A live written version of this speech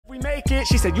didn't make it.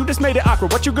 She said, you just made it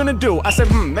awkward, what you gonna do? I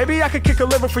said, maybe I could kick a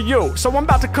liver for you. So I'm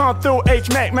about to come through,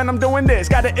 H-Mack, man, I'm doing this.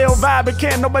 Got an ill vibe, but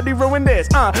can't nobody ruin this.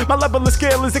 My level of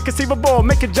skill is inconceivable.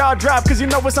 Make your jaw drop, cause you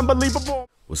know it's unbelievable.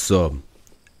 What's up?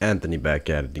 Anthony back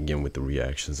at it again with the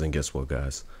reactions. And guess what,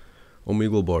 guys?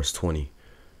 Omegle bar's 20.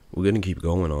 We're gonna keep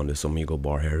going on this Omegle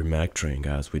bar Harry Mack train,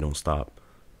 guys. We don't stop.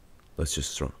 Let's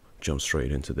just jump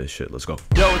straight into this shit. Let's go.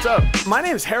 Yo, what's up? My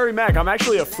name is Harry Mack. I'm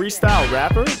actually a freestyle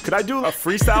rapper. Could I do a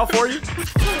freestyle for you?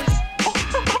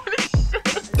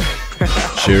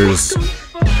 Cheers.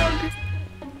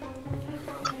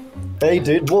 Hey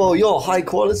dude, whoa, you're high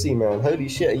quality, man. Holy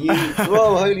shit, are you?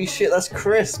 Whoa, holy shit, that's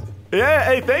crisp. Yeah,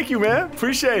 hey, thank you, man.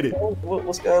 Appreciate it.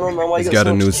 What's going on, man? Why He's you got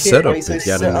so a new kit? setup. He's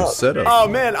got a new setup. Oh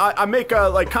man, I make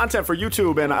like content for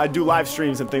YouTube and I do live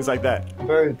streams and things like that.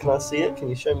 Bro, can I see it? Can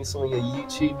you show me some of your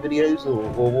YouTube videos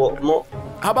or whatnot?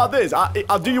 How about this?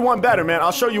 I'll do you one better, man.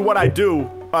 I'll show you what I do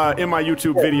in my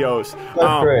YouTube videos. Go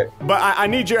for it. But I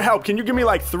need your help. Can you give me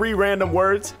like 3 random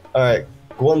words? All right,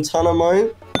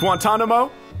 Guantanamo.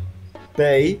 Guantanamo.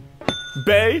 Bay.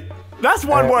 Bay. That's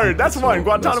one word. That's one.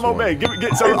 Guantanamo Bay.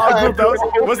 So I'll group those.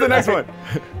 What's the next one?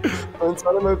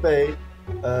 Guantanamo Bay.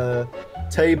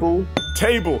 Table.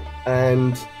 Table.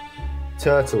 And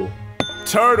turtle.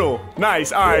 Turtle.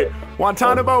 Nice. All right.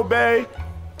 Guantanamo Bay,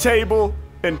 table,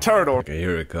 and turtle. I can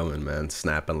hear it coming, man.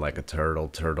 Snapping like a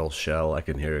turtle shell. I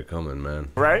can hear it coming, man.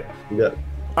 Right? Yeah.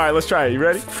 All right, let's try it. You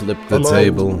ready? Flip the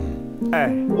table.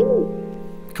 Hey.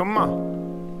 Come on.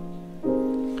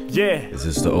 Yeah. Is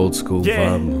this the old school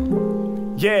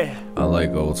vibe? Yeah. I like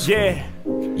old school. Yeah.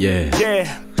 Yeah.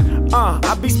 Yeah.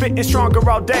 I be spitting stronger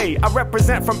all day. I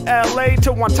represent from LA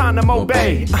to Guantanamo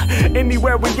Bay.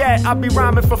 Anywhere we at, I be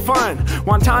rhyming for fun.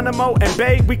 Guantanamo and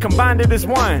Bay, we combined it as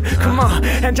one. Come on,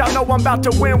 and y'all know I'm about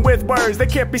to win with words. They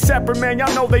can't be separate, man.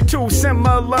 Y'all know they too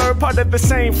similar, part of the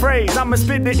same phrase. I'ma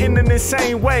spit it in an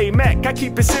insane way. Mac, I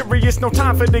keep it serious, no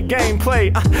time for the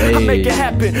gameplay. I make it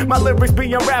happen. My lyrics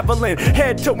be unraveling.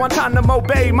 Head to Guantanamo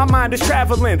Bay, my mind is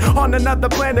traveling on another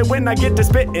planet when I get to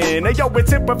spitting. Hey, yo,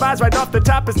 it's improvised right off the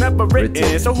top. It's never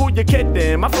written, so who you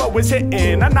kidding? My flow is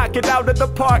hitting, I knock it out of the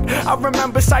park. I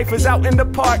remember ciphers out in the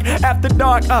park after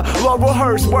dark. Laurel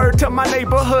Hurst, word to my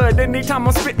neighborhood. Anytime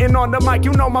I'm spitting on the mic,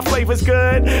 you know my flavor's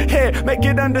good. Here, make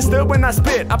it understood when I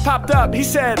spit. I popped up, he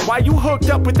said, why you hooked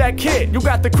up with that kid? You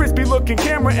got the crispy looking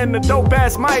camera and the dope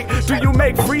ass mic. Do you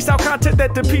make freestyle content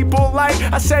that the people like?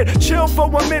 I said, chill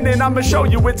for a minute, I'ma show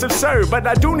you it's absurd. But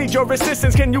I do need your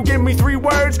assistance, can you give me 3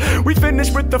 words? We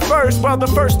finished with the first, well the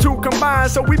first 2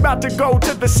 combined, so we about to go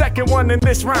to the second one in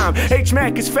this rhyme.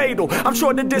 H-Mack is fatal. I'm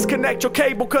sure to disconnect your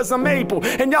cable cause I'm able.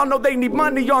 And y'all know they need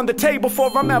money on the table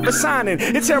for I'm ever signing.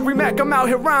 It's Harry Mack, I'm out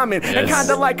here rhyming. And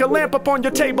kinda like a lamp up on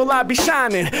your table, I be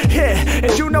shining. Yeah,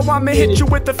 and you know I'ma hit you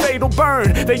with the fatal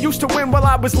burn. They used to win while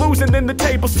I was losing, then the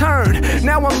tables turned.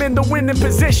 Now I'm in the winning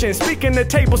position. Speaking the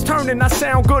tables turning, I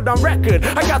sound good on record.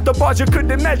 I got the bars you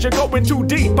couldn't measure, going too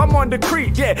deep. I'm on the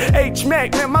creep, yeah.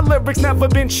 H-Mack, man, my lyrics never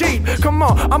been cheap. Come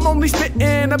on, I'm only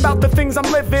spitting about the things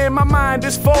I'm living. My mind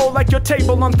is full like your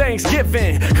table on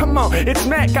Thanksgiving. Come on, it's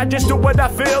Mac, I just do what I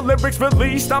feel. Lyrics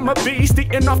released, I'm a beast.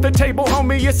 Eating off the table,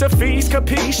 homie, it's a feast.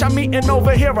 Capiche? I'm eating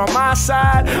over here on my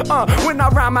side. When I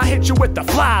rhyme, I hit you with the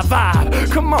fly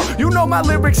vibe. Come on, you know my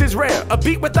lyrics is rare. A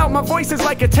beat without my voice is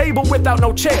like a table without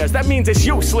no chairs. That means it's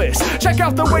useless. Check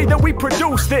out the way that we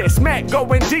produce this. Mac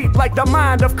going deep like the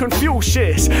mind of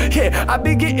Confucius. Yeah, I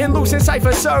be getting loose in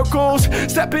cipher circles.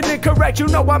 Stepping incorrect, you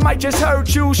know I might just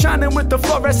hurt you. Shining with the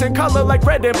fluorescent color like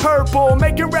red and purple,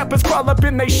 making rappers crawl up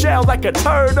in they shell like a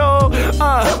turtle.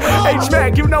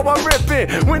 H-Mack, you know I'm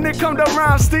ripping. When it come to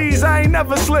rhyme steez, I ain't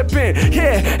never slipping.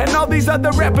 Yeah, and all these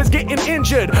other rappers getting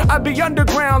injured. I be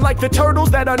underground like the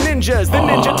turtles that are ninjas. The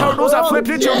Ninja Turtles, I flipped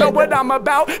it, you know what I'm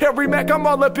about. Harry Mack, I'm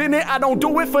all up in it. I don't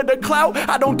do it for the clout,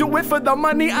 I don't do it for the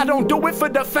money, I don't do it for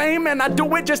the fame, and I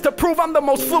do it just to prove I'm the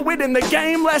most fluid in the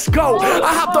game. Let's go.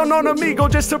 I hopped on Omegle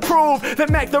just to prove that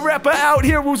Mack the rapper out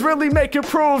here who's really making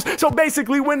proves. So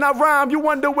basically when I rhyme, you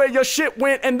wonder where your shit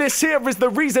went, and this here is the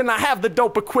reason I have the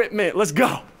dope equipment. Let's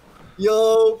go.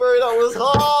 Yo, bro, that was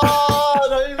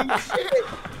hard. Holy shit.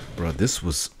 Bro, this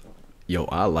was... Yo,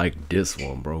 I like this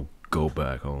one, bro. Go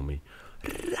back, homie.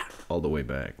 All the way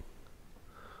back.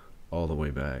 All the way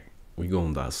back. We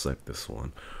gonna dissect this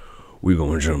one. We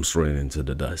gonna jump straight into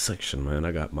the dissection, man.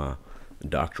 I got my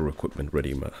doctor equipment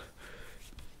ready, man.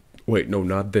 Wait, no,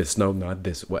 not this. No, not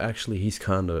this. Well, actually, he's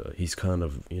kind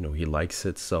of, you know, he likes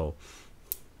it, so...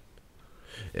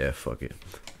 Yeah, fuck it.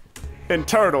 And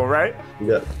turtle, right?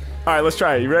 Yeah. All right, let's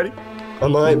try it. You ready?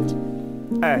 I'm hyped.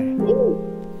 Hey. Ooh.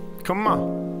 Come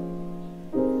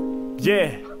on.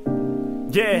 Yeah.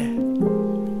 Yeah.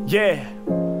 Yeah.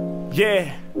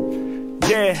 Yeah,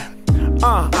 yeah.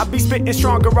 I be spitting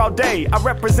stronger all day. I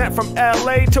represent from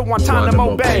LA to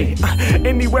Guantanamo Bay.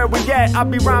 Anywhere we at, I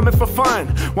be rhyming for fun.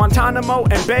 Guantanamo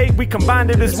and Bay, we combined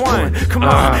it as one. Come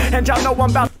on, and y'all know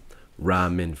I'm about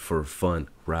rhyming for fun,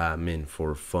 rhyming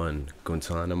for fun.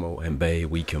 Guantanamo and Bay,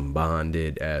 we combined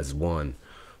it as one.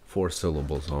 4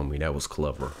 syllables, homie. That was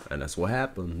clever, and that's what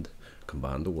happened.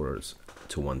 Combine the words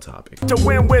to one topic. To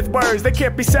win with words, they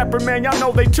can't be separate, man. Y'all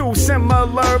know they too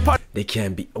similar. They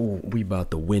can't be. Oh, we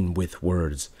about to win with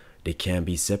words. They can't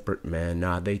be separate, man.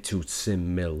 Nah, they too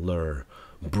similar,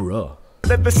 bruh.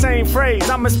 The same phrase,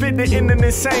 I'ma spit it in an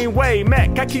insane way.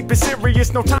 Mack, I keep it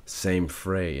serious, no time. Same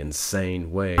phrase,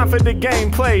 insane way. Time for the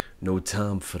gameplay. No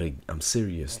time for the. I'm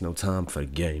serious. No time for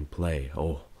the gameplay.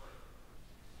 Oh.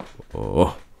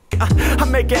 Oh. I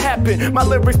make it happen, my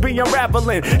lyrics be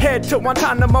unraveling. Head to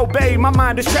Guantanamo Bay, my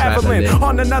mind is traveling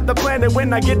on another planet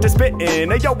when I get to spitting.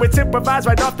 Hey yo, it's improvised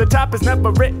right off the top, it's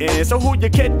never written. So who you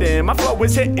kidding? My flow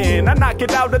is hitting, I knock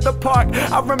it out of the park.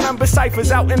 I remember ciphers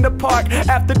out in the park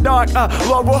after dark.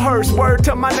 Laurel Hurst, word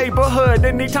to my neighborhood.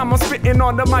 Anytime I'm spitting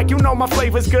on the mic, you know my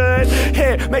flavor's good.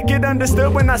 Here, make it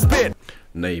understood when I spit.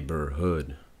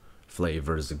 Neighborhood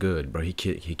flavors are good, bro. He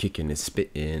kicking and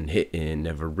spitting, hitting,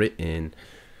 never written.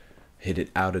 Hit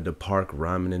it out of the park,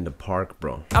 rhyming in the park,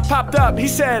 bro. I popped up, he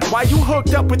said, why you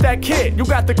hooked up with that kid? You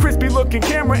got the crispy looking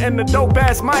camera and the dope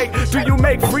ass mic. Do you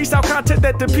make freestyle content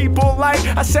that the people like?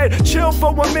 I said, chill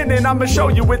for a minute, I'ma show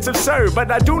you it's absurd. But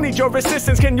I do need your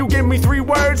assistance, can you give me 3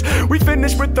 words? We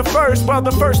finished with the first, well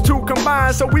the first 2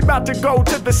 combined. So we about to go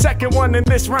to the second one in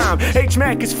this rhyme.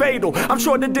 H-Mack is fatal, I'm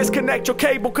sure to disconnect your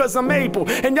cable cause I'm able.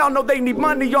 And y'all know they need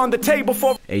money on the table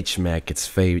for H-Mack, it's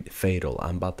fatal,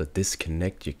 I'm about to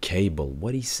disconnect your cable.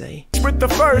 What'd he say? With the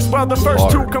first, well the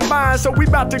first 2 combined. So we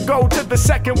about to go to the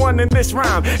second one in this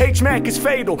rhyme. H-Mack is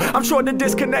fatal, I'm sure to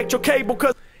disconnect your cable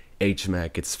cause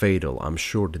H-Mack, it's fatal, I'm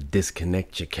sure to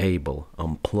disconnect your cable.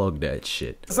 Unplug that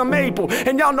shit. Cause I'm able,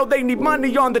 and y'all know they need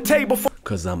money on the table for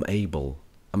cause I'm able.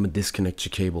 I'ma disconnect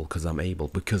your cable cause I'm able.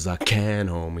 Because I can,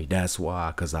 homie, that's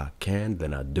why. Cause I can,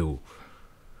 then I do.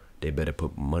 They better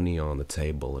put money on the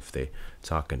table if they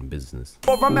talking business.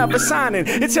 Or I'm ever signing,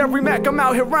 it's every Mac, I'm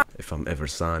out here rhyming. If I'm ever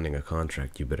signing a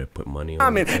contract, you better put money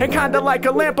on it. And kinda like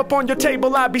a lamp up on your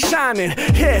table, I be shining.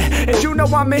 Yeah, and you know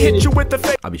I'ma hit you with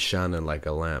the I be shining like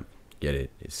a lamp. Get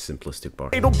it? It's simplistic bar.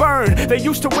 It'll burn. They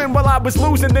used to win while I was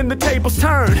losing, then the tables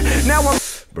turned. Now I'm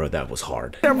bro, that was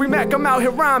hard. Every Mac, I'm out here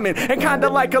rhyming. And kinda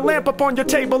like a lamp up on your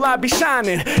table, I be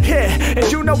shining. Yeah,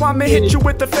 and you know I'ma hit you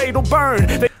with the fatal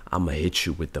burn. I'ma hit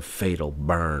you with the fatal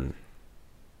burn.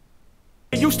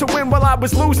 They used to win while I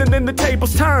was losing, then the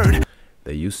tables turned.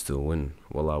 They used to win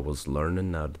while I was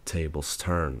learning, now the tables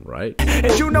turn, right?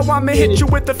 And you know I'ma hit you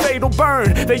with the fatal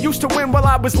burn. They used to win while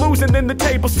I was losing, then the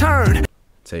tables turned.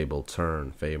 Table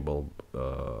turn, fable,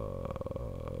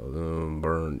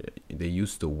 burn. They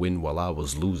used to win while I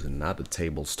was losing, now the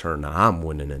tables turn. Now I'm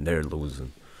winning and they're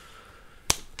losing.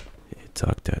 Yeah,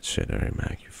 talk that shit, alright,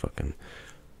 Mac. You fucking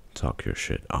talk your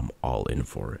shit. I'm all in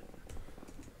for it.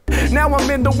 Now I'm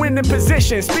in the winning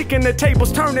position. Speaking the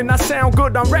tables turning, I sound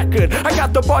good on record. I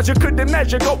got the bars you couldn't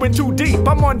measure, going too deep.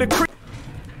 I'm on the creek.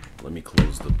 Let me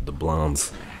close the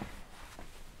blondes.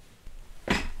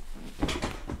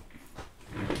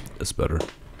 That's better.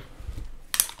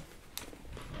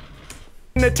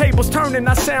 The tables turning,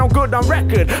 I sound good on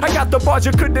record. I got the bars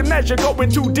you couldn't measure,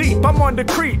 going too deep. I'm on the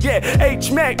creek, yeah.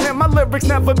 H-Mack, man, my lyrics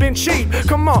never been cheap.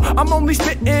 Come on, I'm only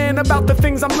spitting about the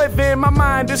things I'm living. My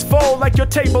mind is full like your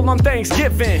table on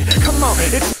Thanksgiving. Come on,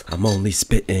 I'm only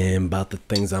spitting about the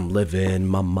things I'm living.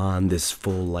 My mind is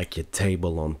full like your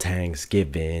table on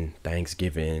Thanksgiving.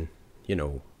 Thanksgiving, you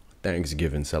know,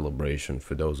 Thanksgiving celebration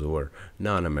for those who are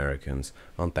non-Americans.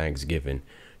 On Thanksgiving,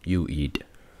 you eat.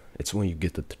 It's when you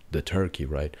get the turkey,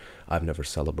 right? I've never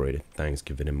celebrated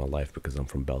Thanksgiving in my life because I'm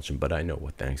from Belgium, but I know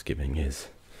what Thanksgiving is.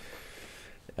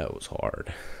 That was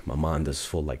hard. My mind is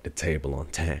full like the table on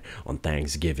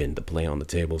Thanksgiving. The play on the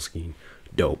table scheme,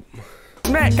 dope.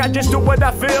 Mack, I just do what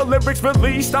I feel, lyrics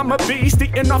released. I'm a beast,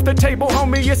 eating off the table,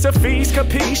 homie, it's a feast,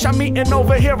 capiche? I'm eating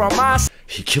over here on my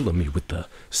He killing me with the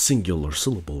singular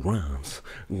syllable rhymes.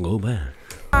 Go back.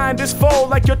 Mind is full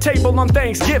like your table on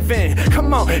Thanksgiving.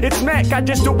 Come on, it's Mack, I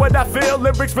just do what I feel,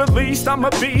 lyrics released. I'm a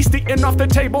beast, eating off the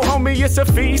table, homie, it's a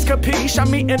feast, capiche?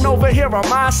 I'm eating over here on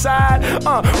my side.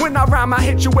 When I rhyme, I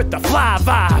hit you with the fly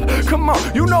vibe. Come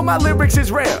on, you know my lyrics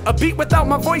is rare. A beat without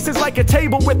my voice is like a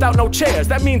table without no chairs.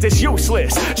 That means it's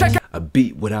useless. Check out. A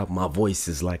beat without my voice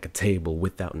is like a table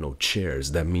without no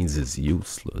chairs. That means it's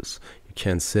useless. You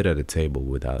can't sit at a table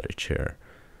without a chair.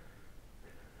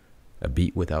 A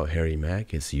beat without Harry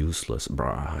Mack is useless,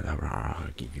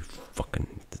 bruh. You fucking.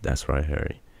 That's right,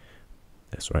 Harry.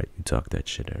 That's right. You talk that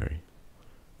shit, Harry.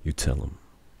 You tell him.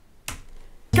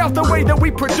 Check out the way that we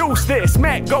produce this.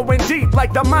 Mack going deep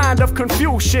like the mind of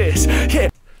Confucius. Yeah.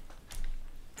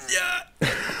 Yeah.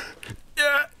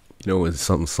 You know when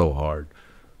something's so hard.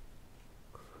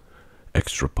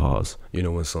 Extra pause. You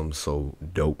know when something's so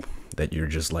dope that you're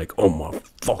just like, oh my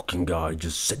fucking god,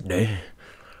 just sit there.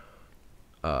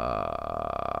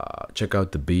 Check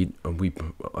out the beat.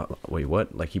 Wait,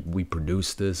 what? Like we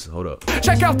produced this? Hold up.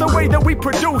 Check out the way that we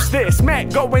produce this. Mack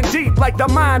going deep like the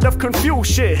mind of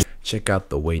Confucius. Check out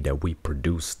the way that we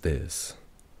produce this.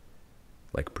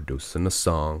 Like producing a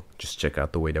song. Just check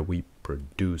out the way that we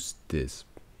produce this.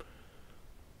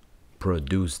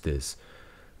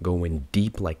 Going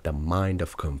deep like the mind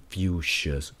of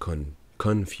Confucius.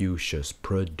 Confucius.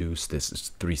 Produce this. It's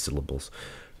 3 syllables.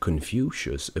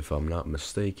 Confucius, if I'm not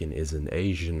mistaken, is an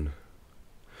Asian.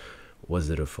 Was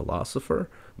it a philosopher?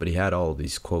 But he had all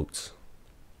these quotes.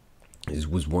 He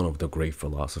was one of the great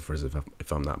philosophers,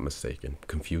 if I'm not mistaken,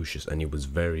 Confucius, and he was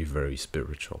very, very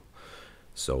spiritual.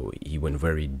 So he went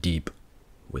very deep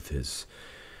with his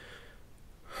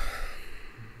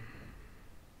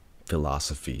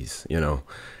philosophies, you know,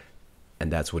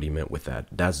 and that's what he meant with that.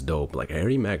 That's dope. Like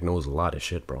Harry Mack knows a lot of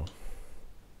shit, bro.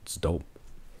 It's dope.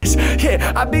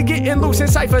 Yeah, I be getting loose in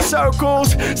cipher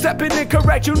circles. Stepping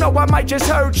incorrect, you know I might just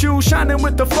hurt you. Shining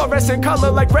with the fluorescent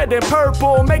color like red and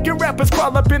purple. Making rappers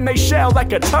crawl up in they shell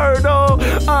like a turtle.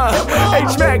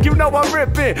 H-Mack, you know I'm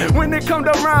ripping. When it come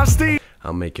to rhyme, Steve,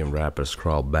 I'm making rappers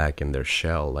crawl back in their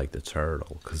shell like the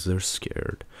turtle, cause they're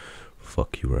scared.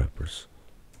 Fuck you rappers.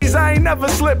 I ain't never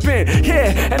slipping,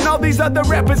 yeah. And all these other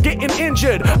rappers getting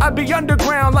injured. I be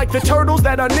underground like the turtles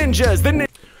that are ninjas. The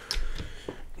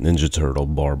Ninja Turtle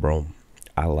bar, bro.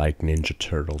 I like Ninja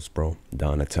Turtles, bro.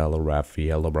 Donatello,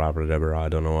 Raphael, whatever. I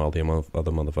don't know all the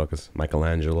other motherfuckers.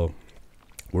 Michelangelo.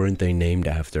 Weren't they named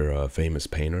after famous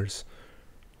painters?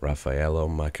 Raffaello,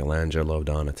 Michelangelo,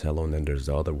 Donatello, and then there's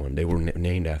the other one. They were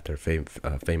named after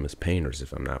famous painters,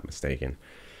 if I'm not mistaken.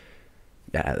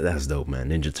 That's dope, man.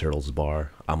 Ninja Turtles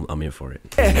bar. I'm in for it.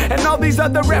 Yeah, and all these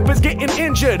other rappers getting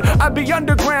injured. I be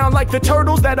underground like the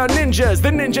turtles that are ninjas. The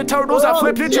Ninja Turtles, I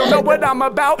flipped it, you know what I'm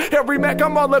about. Harry Mack,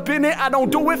 I'm all up in it. I don't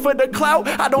do it for the clout.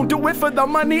 I don't do it for the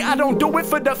money. I don't do it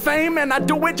for the fame. And I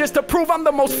do it just to prove I'm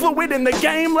the most fluid in the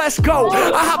game. Let's go.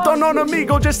 I hopped on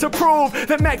Omegle just to prove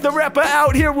that Mack the rapper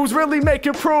out here who's really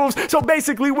making proofs. So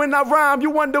basically when I rhyme, you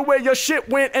wonder where your shit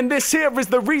went. And this here is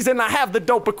the reason I have the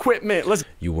dope equipment.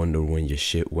 You wonder when your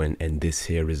shit went, and this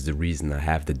here is the reason I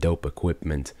have the dope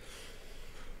equipment.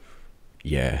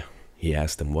 Yeah, he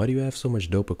asked him, why do you have so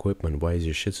much dope equipment? Why is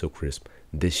your shit so crisp?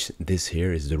 This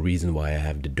here is the reason why I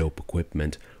have the dope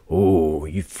equipment. Oh,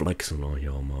 he flexing on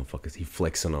y'all motherfuckers. He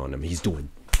flexing on them. He's doing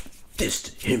this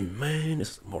to him, man.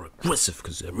 It's more aggressive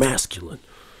because they're masculine.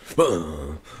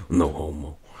 No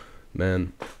homo.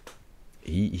 Man,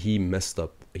 he messed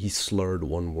up. He slurred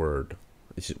one word.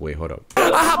 Wait, hold up.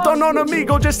 I hopped on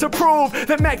Omegle just to prove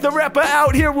that Mack the rapper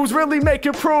out here who's really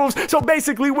making proofs. So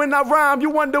basically when I rhyme, you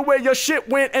wonder where your shit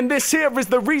went. And this here is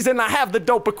the reason I have the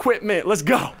dope equipment. Let's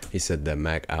go. He said that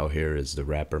Mack out here is the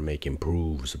rapper making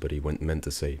proofs, but he meant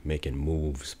to say making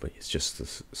moves, but it's just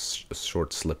a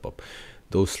short slip up.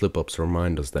 Those slip ups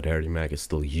remind us that Harry Mack is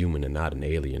still human and not an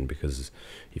alien, because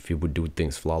if he would do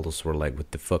things flawless, we're like,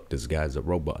 what the fuck, this guy's a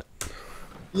robot.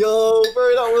 Yo,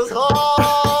 bro, that was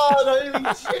hard!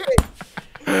 Holy shit!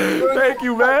 Bro, thank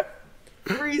you, man.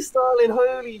 Freestyling,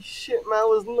 holy shit, man. I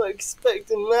was not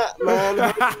expecting that, man.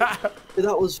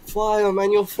 That was fire,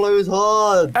 man. Your flow's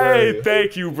hard, bro. Hey,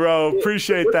 thank you, bro.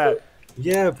 Appreciate that.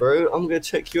 Yeah, bro. I'm gonna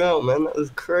check you out, man. That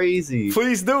was crazy.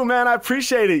 Please do, man. I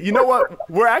appreciate it. You know what?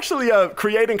 We're actually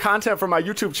creating content for my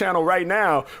YouTube channel right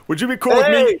now. Would you be cool with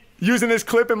me using this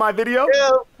clip in my video? Yeah,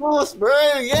 of course, bro.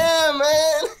 Yeah,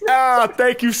 man. Ah,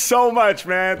 thank you so much,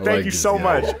 man. Thank you so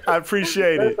much. I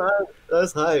appreciate it.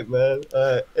 That's hype, man.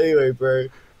 Anyway, bro.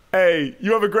 Hey,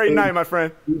 you have a great night, my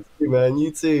friend. You too, man.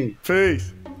 You too.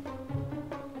 Peace.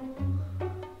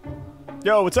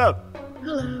 Yo, what's up?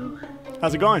 Hello.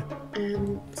 How's it going?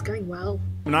 It's going well.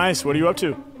 Nice. What are you up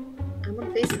to? I'm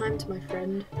on FaceTime to my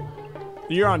friend.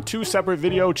 You're on 2 separate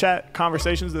video chat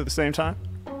conversations at the same time?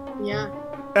 Yeah.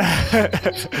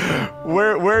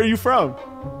 Where are you from?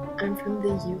 I'm from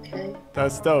the UK.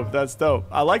 That's dope. That's dope.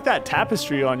 I like that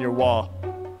tapestry on your wall.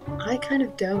 I kind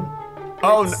of don't.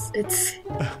 It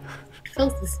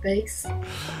fills the space.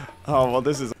 Oh, well,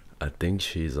 this is... I think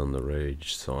she's on the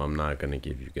rage, so I'm not gonna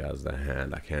give you guys the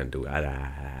hand. I can't do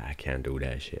I can't do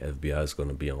that shit. FBI's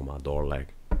gonna be on my door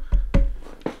like,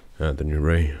 Anthony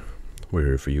Ray, We're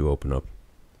here for you. Open up.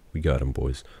 We got him,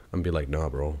 boys. I'm gonna be like, nah,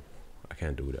 bro. I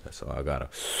can't do that. So I gotta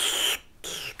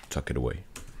tuck it away.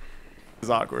 It's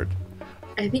awkward.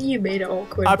 I think you made it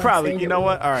awkward. I probably, you know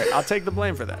what? All right, I'll take the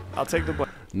blame for that. I'll take the blame.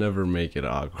 Never make it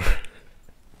awkward.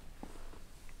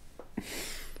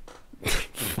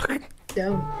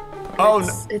 Don't. Oh,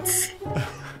 It's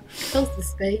fills the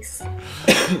space.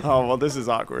 Oh, well, this is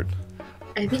awkward.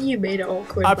 I think you made it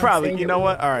awkward. I probably, you know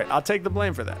what? All right, I'll take the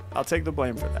blame for that. I'll take the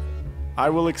blame for that. I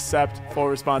will accept full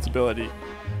responsibility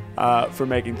for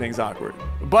making things awkward.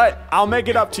 But I'll make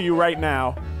it up to you right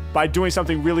now by doing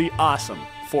something really awesome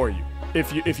for you,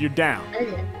 if you're down.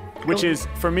 Okay. Which is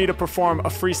for me to perform a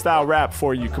freestyle rap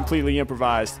for you, completely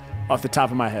improvised off the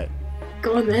top of my head.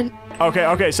 Go on then.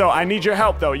 Okay, so I need your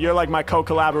help though. You're like my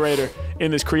co-collaborator in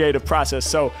this creative process.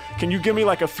 So can you give me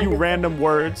like a few random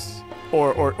words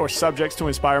or subjects to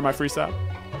inspire my freestyle?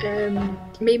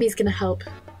 Mimi's gonna help.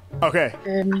 Okay.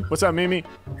 What's up, Mimi?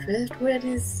 First word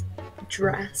is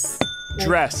dress.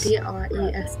 Dress.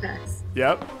 D-R-E-S-S.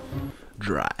 Yep.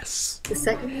 Dress. The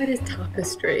second word is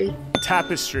tapestry.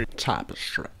 Tapestry.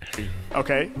 Tapestry.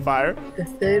 Okay, fire. The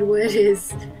third word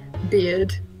is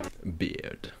beard.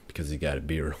 Beard. Because he got a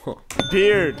beard.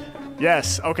 Beard.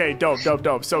 Yes. Okay, dope.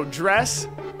 So dress,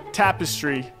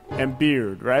 tapestry, and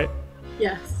beard, right?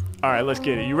 Yes. All right, let's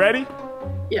get it. You ready?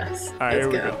 Yes. All right, here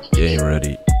we go. You ain't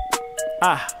ready.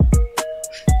 Ah.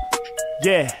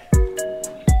 Yeah.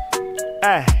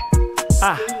 Ay.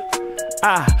 Ah.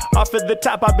 Off at the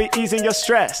top, I'll be easing your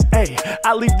stress. Hey,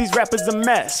 I leave these rappers a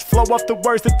mess. Flow off the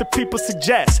words that the people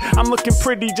suggest. I'm looking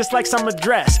pretty just like summer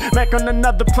dress. Mack on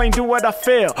another plane, do what I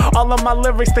feel. All of my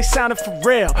lyrics, they sounded for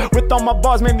real. With all my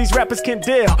bars, man, these rappers can't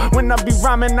deal. When I be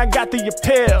rhyming, I got the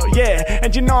appeal. Yeah,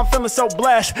 and you know I'm feeling so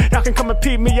blessed. Y'all can come and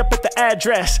peep me up at the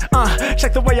address.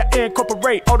 Check the way I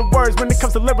incorporate all the words. When it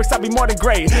comes to lyrics, I be more than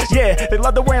great. Yeah, they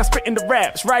love the way I'm spitting the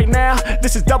raps. Right now,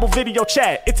 this is double video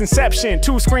chat. It's Inception,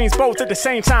 2 screens, both at the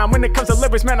same time. When it comes to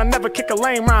lyrics, man, I never kick a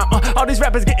lame rhyme. All these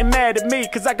rappers getting mad at me,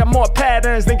 cause I got more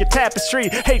patterns than your tapestry.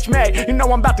 Mack, you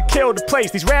know I'm about to kill the place.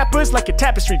 These rappers like your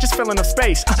tapestry, just filling up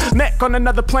space. Mack on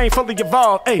another plane, fully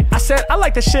evolved. Hey, I said, I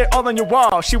like the shit all on your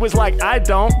wall. She was like, I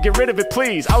don't, get rid of it,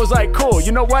 please. I was like, cool,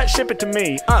 you know what, ship it to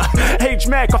me.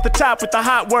 Mack off the top with the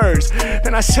hot words.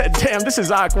 Then I said, damn, this is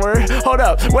awkward. Hold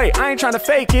up, wait, I ain't trying to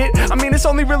fake it. I mean, it's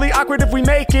only really awkward if we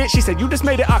make it. She said, you just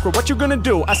made it awkward, what you gonna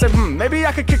do? I said, maybe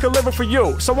I could kick a lyric for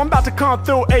you. So I'm about to come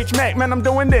through, Mack, man, I'm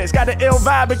doing this. Got an ill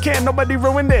vibe, but can't nobody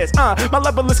ruin this. My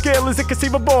level of skill is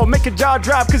inconceivable. Make a jaw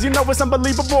drop, cause you know it's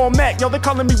unbelievable. Mack, yo, they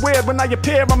calling me weird when I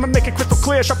appear. I'ma make it crystal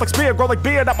clear, sharp like spear, grow like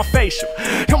beard out my facial.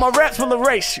 Yo, my raps will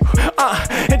erase you.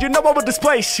 And you know I will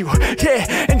displace you.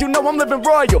 Yeah, and you know I'm living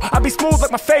royal. I be smooth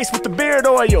like my face with the beard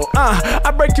oil.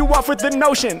 I break you off with the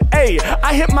notion. Ayy,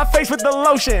 I hit my face with the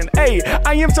lotion. Ayy,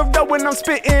 I am so dope when I'm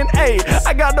spitting. Ayy,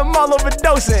 I got them all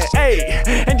overdosing. Ayy,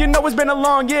 and you know it's been a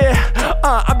long year.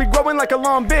 I be growing like a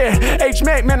long beard.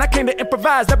 Mack, man, I came to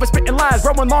improvise. Never spitting lies,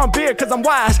 growing long beard, cause I'm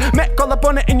wise. Mack all up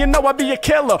on it, and you know I be a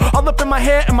killer. All up in my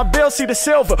hair, and my bill, see the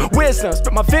silver. Wisdom,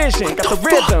 spit my vision, got the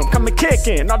rhythm. Coming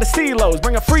kicking, all the CeeLos,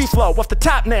 bring a free flow off the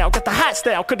top now. Got the hot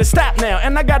style, could've stopped now.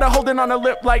 And I got her holding on her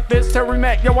lip like this. Terry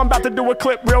Mack, yo, I'm about to do a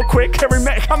clip real quick. Terry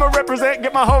Mack, I'ma represent,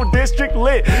 get my whole district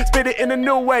lit. Spit it in a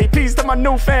new way. Peace to my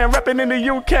new fan, reppin' in the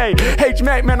UK.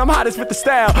 Mack, man, I'm hottest with the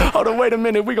style. Hold on, wait a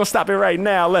minute, we gon' stop it right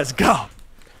now. Let's go.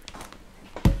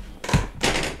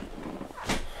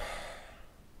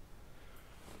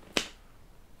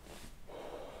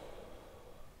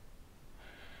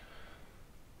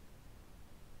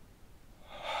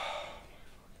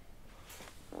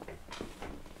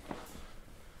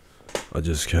 I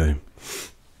just came.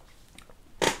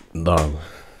 Dog.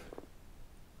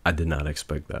 I did not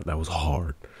expect that. That was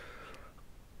hard.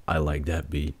 I like that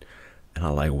beat. And I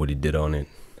like what he did on it.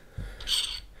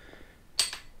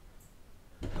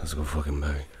 Let's go fucking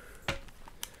back.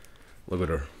 Look at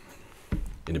her.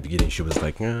 In the beginning, she was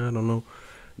like, I don't know.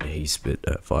 Then he spit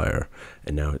that fire.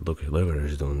 And now look at her.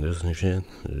 She's doing this and shit.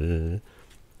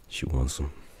 She wants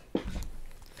some.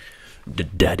 The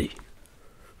daddy.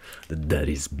 The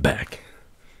daddy's back.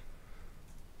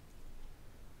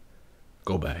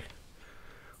 Go back.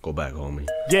 Go back, homie.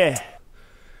 Yeah.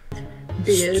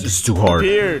 Beard. It's too hard.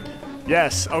 Beard.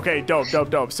 Yes. Okay,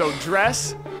 dope. So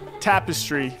dress,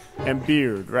 tapestry, and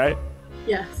beard, right?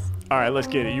 Yes. All right, let's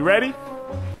get it. You ready?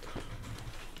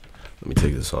 Let me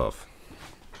take this off.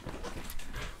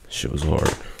 Shit was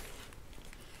hard.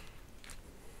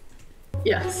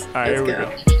 Yes. All right, Let's here we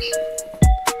go.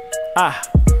 Yeah.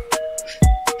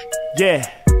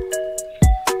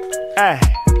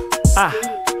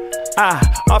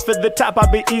 Off at the top,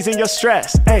 I be easing your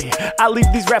stress. Hey, I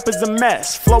leave these rappers a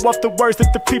mess. Flow off the words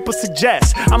that the people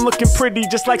suggest. I'm looking pretty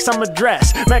just like summer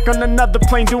dress. Mack on another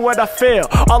plane, do what I feel.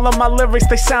 All of my lyrics,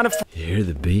 they sounded. You hear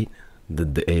the beat?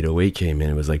 The 808 came in.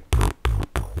 It was like,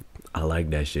 I like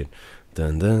that shit.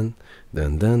 Dun dun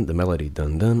dun dun. The melody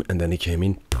dun dun, and then it came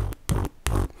in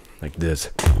like this.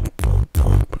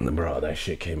 And bro, that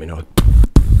shit came in.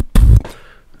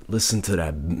 Listen to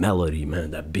that melody,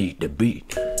 man. That beat, the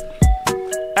beat.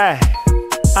 Hey,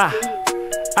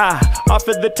 off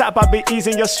at the top, I be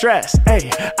easing your stress.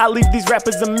 Hey, I leave these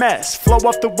rappers a mess. Flow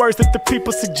off the words that the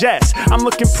people suggest. I'm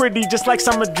looking pretty just like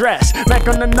summer dress. Mack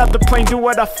on another plane, do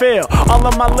what I feel. All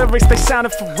of my lyrics, they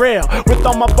sounded for real. With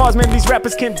all my bars, man, these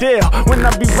rappers can't deal. When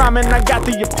I be rhyming, I got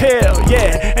the appeal.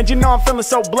 Yeah, and you know I'm feeling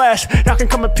so blessed. Y'all can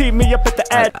come and peep me up at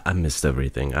the ad. I missed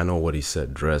everything. I know what he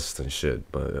said, dressed and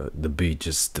shit, but the beat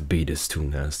is too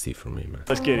nasty for me, man.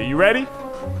 Let's get it. You ready?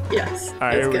 Yes. All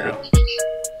right, let's here we go.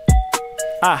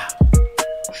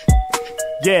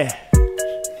 Yeah.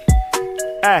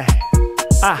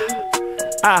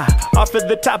 Off at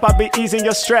the top, I be easing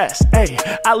your stress. Hey,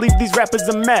 I leave these rappers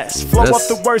a mess. Flow off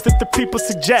the words that the people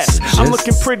suggest. I'm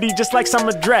looking pretty just like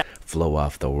summer dress. Flow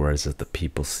off the words that the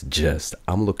people suggest.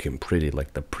 I'm looking pretty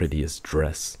like the prettiest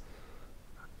dress.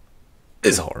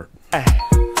 It's hard.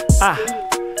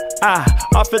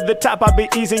 Off at the top, I be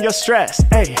easing your stress.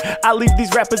 Hey, I leave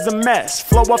these rappers a mess.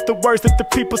 Flow off the words that the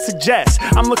people suggest.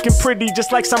 I'm looking pretty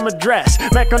just like summer dress.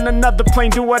 Mack on another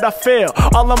plane, do what I feel.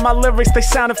 All of my lyrics, they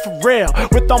sounded for real.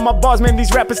 With all my bars, man,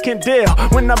 these rappers can't deal.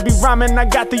 When I be rhyming, I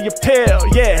got the appeal.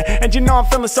 Yeah, and you know I'm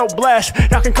feeling so blessed.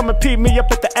 Y'all can come and peep me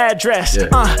up at the address.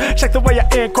 Check the way I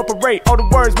incorporate all the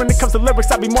words. When it comes to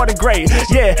lyrics, I be more than great.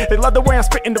 Yeah, they love the way I'm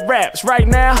spitting the raps. Right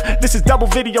now, this is double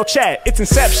video chat. It's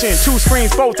inception, 2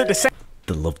 screens, both at the same.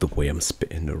 They love the way I'm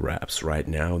spitting the raps. Right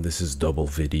now, this is double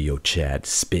video chat.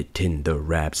 Spitting the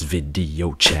raps,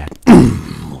 video chat.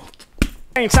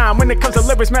 Same time, when it comes to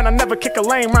lyrics, man, I never kick a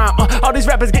lame rhyme. All these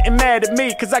rappers getting mad at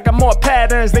me, cause I got more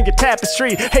patterns than your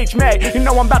tapestry. Mack, you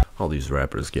know I'm about. All these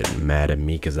rappers getting mad at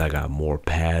me, cause I got more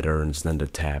patterns than the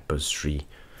tapestry.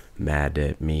 Mad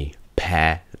at me,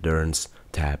 patterns,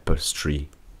 tapestry.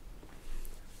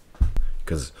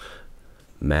 Cause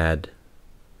mad,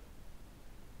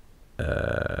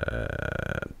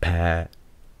 pat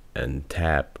and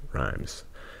tap rhymes.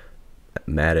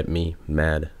 Mad at me,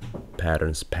 mad,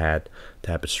 patterns, pat,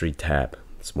 tapestry, tap.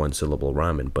 It's 1 syllable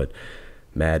rhyming, but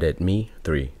mad at me,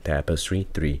 3, tapestry,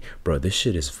 3. Bro, this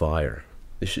shit is fire.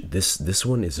 This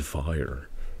one is fire.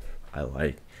 I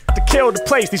like. To kill the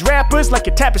place, these rappers like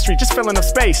your tapestry, just filling up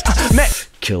space.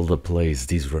 Kill the place.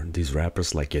 These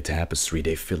rappers like your tapestry,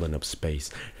 they filling up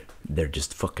space. They're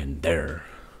just fucking there.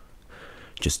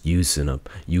 Just using up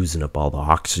all the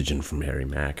oxygen from Harry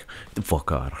Mack. Get the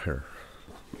fuck out of here.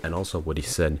 And also what he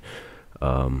said,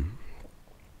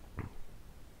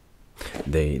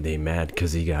 they mad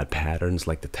because he got patterns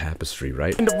like the tapestry,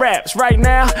 right? In the raps right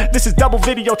now, this is double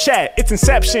video chat. It's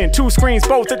inception, 2 screens,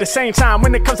 both at the same time.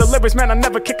 When it comes to lyrics, man, I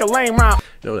never kick a lame rhyme.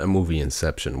 You know that movie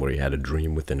Inception, where he had a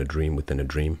dream within a dream within a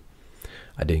dream?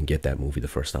 I didn't get that movie the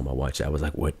first time I watched it. I was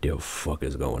like, what the fuck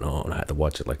is going on? I had to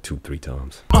watch it like 2-3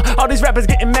 times. All these rappers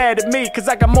getting mad at me cause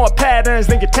I got more patterns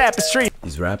than your tapestry.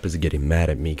 These rappers are getting mad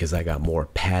at me because I got more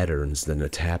patterns than a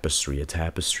tapestry. A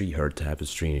tapestry, her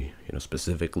tapestry, you know,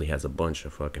 specifically has a bunch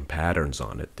of fucking patterns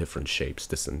on it, different shapes,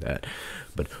 this and that.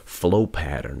 But flow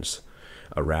patterns,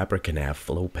 a rapper can have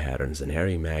flow patterns, and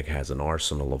Harry Mack has an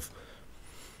arsenal of,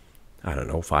 I don't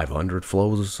know, 500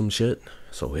 flows or some shit.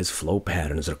 So his flow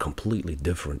patterns are completely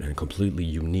different and completely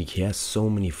unique. He has so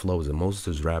many flows, and most of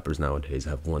his rappers nowadays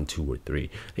have 1, 2, or 3.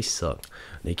 They suck.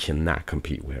 They cannot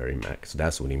compete with Harry Mack. So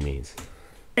that's what he means.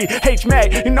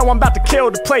 Mack, you know I'm about to kill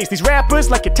the place. These rappers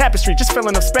like your tapestry, just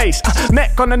filling up space.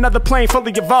 Mack on another plane,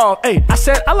 fully evolved. Hey, I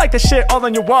said I like the shit all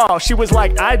on your wall. She was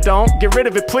like, I don't. Get rid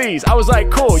of it, please. I was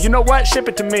like, cool. You know what? Ship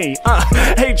it to me.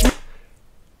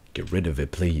 Get rid of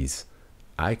it, please.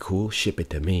 I cool. Ship it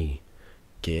to me.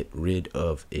 Get rid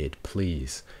of it,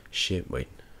 please.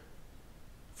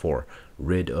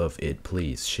 Rid of it,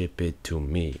 please. Ship it to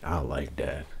me. I like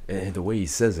that. And the way he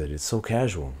says it, it's so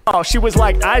casual. Oh, she was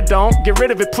like, I don't. Get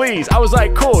rid of it, please. I was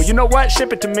like, cool. You know what?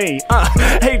 Ship it to me.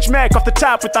 Mack off the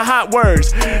top with the hot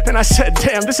words. And I said,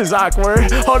 damn, this is awkward.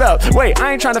 Hold up. Wait,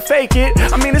 I ain't trying to fake it.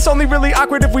 I mean, it's only really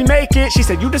awkward if we make it. She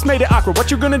said, you just made it awkward.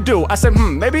 What you gonna do? I said,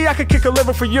 maybe I could kick a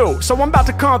liver for you. So I'm about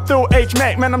to come through.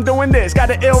 Mack, man, I'm doing this.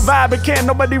 Got an ill vibe, but can't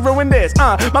nobody ruin this.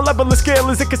 My level of skill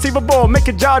is inconceivable. Make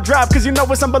a jaw drop, cause you know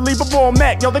it's unbelievable. unbelievable.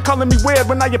 Mack, yo, they calling me weird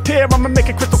when I appear. I'ma make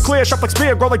it crystal clear, sharp like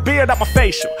spear, grow like beard out my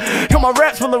facial. Yo, my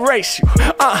raps will erase you,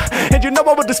 and you know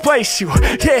I will displace you.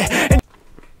 Yeah. And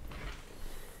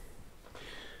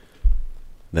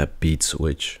that beat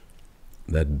switch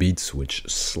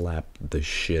slapped the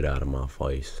shit out of my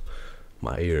face,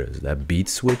 my ears. That beat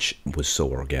switch was so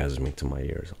orgasmic to my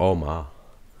ears. Oh my,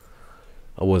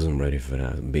 I wasn't ready for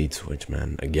that beat switch,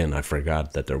 man. Again, I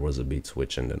forgot that there was a beat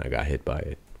switch, and then I got hit by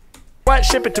it. what?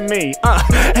 Ship it to me.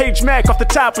 H Mack off the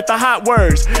top with the hot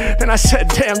words. Then I said,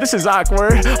 damn, this is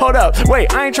awkward. Hold up,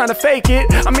 wait, I ain't trying to fake it.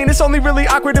 I mean, it's only really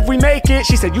awkward if we make it.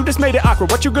 She said, you just made it awkward,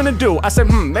 what you gonna do? I said,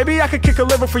 maybe I could kick a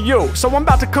liver for you. So I'm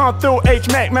about to come through, H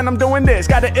Mack, man, I'm doing this.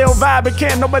 Got an ill vibe, and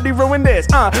can't nobody ruin this.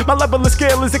 My level of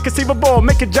skill is inconceivable.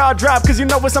 Make a jaw drop, cause you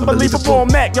know it's unbelievable.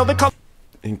 Mack, yo, they call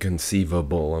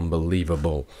inconceivable,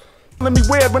 unbelievable. me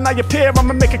weird when I appear.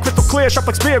 I'ma make it crystal clear, sharp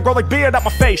like spear, grow like beard out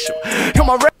my facial. Yo,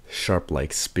 my sharp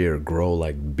like spear, grow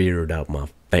like beard out my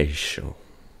facial.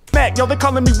 Mack, yo, they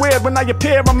calling me weird when I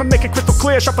appear. I'ma make it crystal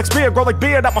clear, sharp like spear, grow like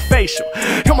beard out my facial.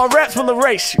 Yo, my raps will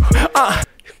erase you.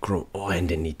 Grow. Oh, and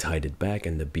then he tied it back,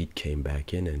 and the beat came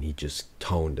back in, and he just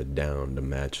toned it down to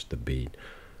match the beat.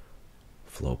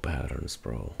 Flow patterns,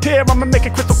 bro. Here, I'ma make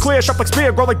it crystal clear, sharp like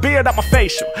spear, grow like beard out my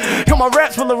facial. Yo, my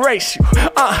raps will erase you,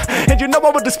 and you know I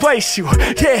will displace you.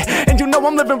 Yeah, and you know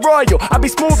I'm living royal. I be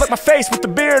smooth like my face with the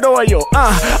beard oil.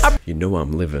 You know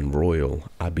I'm living royal.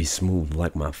 I be smooth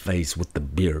like my face with the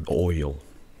beard oil.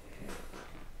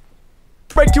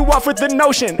 Break you off with the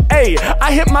notion, ayy.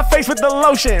 I hit my face with the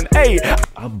lotion, ayy.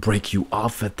 I'll break you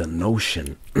off at the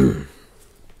notion.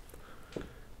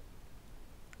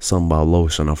 Something about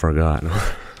lotion, I forgot.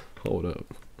 Hold up.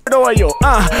 Oil,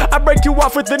 I break you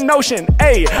off with the notion,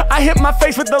 ayy. I hit my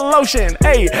face with the lotion,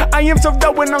 ayy. I am so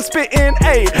dope when I'm spitting,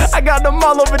 ayy. I got them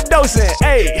all overdosing,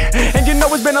 ayy. And you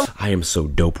know it's been a I am so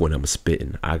dope when I'm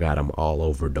spitting. I got them all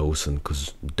overdosing,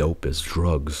 cause dope is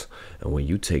drugs. And when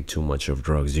you take too much of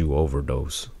drugs, you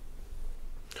overdose.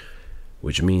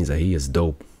 Which means that he is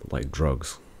dope like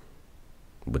drugs.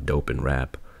 But dope and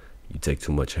rap. You take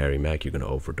too much Harry Mack, you're gonna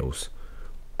overdose.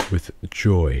 With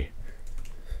joy.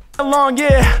 long,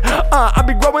 yeah. I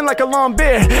be growing like a long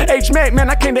beard. H Mack, man,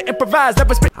 I came to improvise.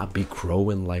 Never spit. I be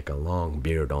growing like a long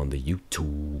beard on the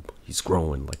YouTube. He's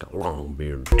growing like a long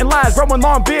beard. And lies, growing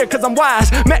long beard, cause I'm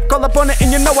wise. Mack, call up on it,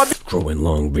 and you know I be growing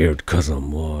long beard, cause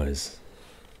I'm wise.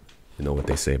 You know what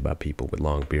they say about people with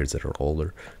long beards that are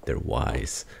older? They're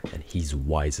wise. And he's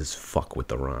wise as fuck with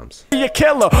the rhymes. Be a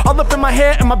killer, all up in my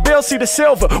hair and my bill, see the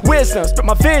silver. Wisdom, spit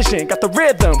my vision, got the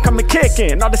rhythm, coming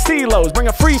kicking. All the stelos, bring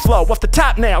a free flow off the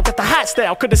top now. Got the hot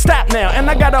style, could've stopped now. And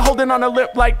I got a holding on a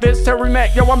lip like this. Harry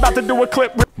Mack, yo, I'm about to do a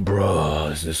clip.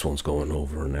 Bruh, this one's going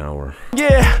over an hour.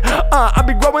 Yeah, I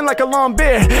be growing like a long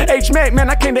beard. H Mack,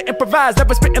 man, I came to improvise.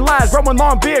 Never spitting lies, growing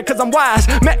long beard, cause I'm wise.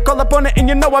 Mack, call up on it, and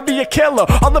you know I be a killer.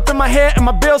 All up in my hair and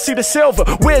my bill, see the silver.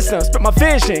 Wisdom, spit my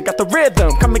vision, got the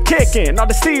rhythm, coming kicking. All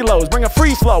the stelos, bring a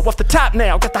free flow off the top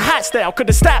now. Got the hot style,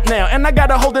 could've stopped now. And I got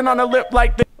a holding on a lip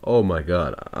like this. Oh my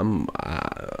god,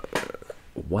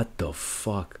 what the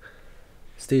fuck?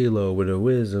 Stilo with a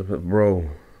wisdom, bro.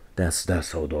 That's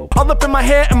so dope. All up in my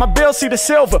hair and my bill, see the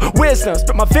silver. Wisdom,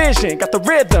 spit my vision, got the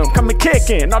rhythm, coming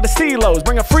kicking. All the stelos,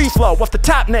 bring a free flow off the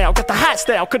top now. Got the hot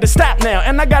style, could've stopped now.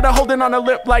 And I got a holding on a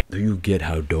lip like. Do you get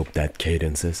how dope that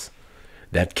cadence is?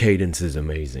 That cadence is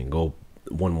amazing. Go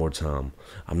one more time.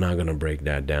 I'm not gonna break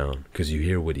that down because you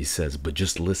hear what he says, but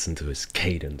just listen to his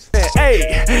cadence.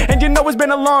 Hey, and you know it's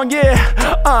been a long year.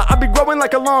 I be growing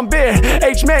like a long beard.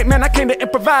 H Mack, man, I came to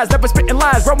improvise. Never spitting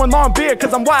lies, growing long beard,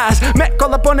 cause I'm wise. Mack,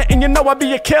 call up on it, and you know I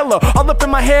be a killer. All up in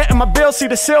my hair and my bill, see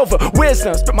the silver.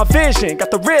 Wisdom, spit my vision,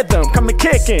 got the rhythm, coming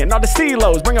kicking. All the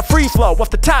stelos, bring a free flow off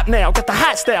the top now. Got the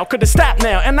hot style, could've stopped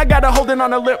now. And I got a holding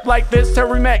on a lip like this.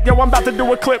 Harry Mack, yo, I'm about to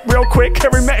do a clip real quick.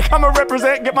 Harry Mack, I'ma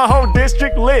represent, get my whole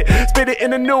district lit. Spit it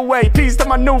in a new way. Peace to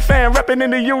my new fan, reppin' in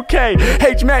the UK.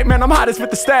 H Mack, man, I'm hottest with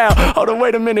the style. Hold on,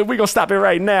 wait a minute, we gon' stop it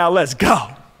right now. Let's go.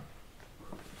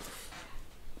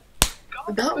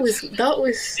 That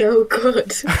was so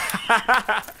good.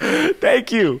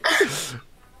 Thank you.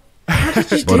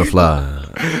 Butterfly.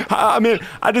 I mean,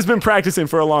 I just been practicing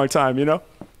for a long time, you know?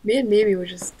 Me and Mimi were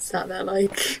just sat there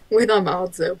like with our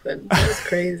mouths open. That was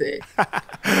crazy.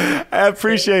 I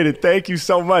appreciate it. Thank you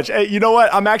so much. Hey, you know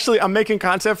what? I'm making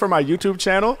content for my YouTube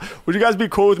channel. Would you guys be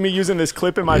cool with me using this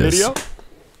clip in my video?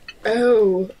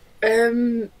 Oh,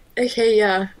 okay,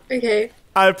 yeah, okay.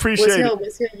 I appreciate it.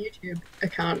 What's your YouTube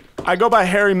account? I go by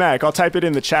Harry Mack. I'll type it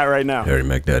in the chat right now. Harry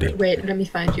Mack Daddy. Wait, let me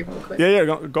find you real quick. Yeah,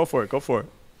 go for it. Go for it.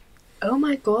 Oh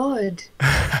my god.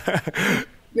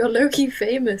 You're low-key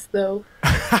famous, though.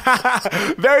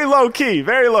 Very low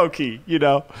key, you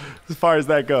know, as far as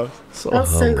that goes.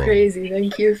 That's so crazy.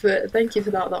 Thank you for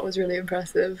that. That was really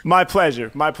impressive. My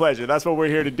pleasure. That's what we're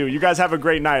here to do. You guys have a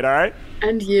great night, all right?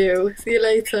 And you. See you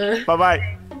later.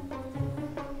 Bye-bye.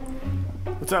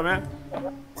 What's up, man?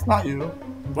 It's not you.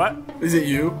 What? Is it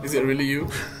you? Is it really you?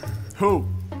 Who?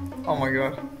 Oh my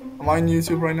god. Am I on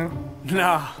YouTube right now?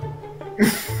 Nah.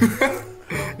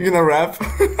 You gonna rap?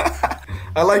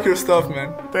 I like your stuff,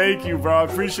 man. Thank you, bro. I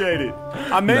appreciate it.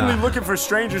 I'm mainly looking for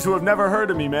strangers who have never heard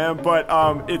of me, man. But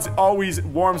it's always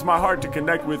warms my heart to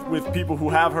connect with people who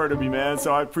have heard of me, man.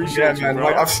 So I appreciate you, man. bro.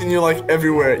 Like, I've seen you like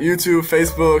everywhere. YouTube,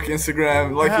 Facebook,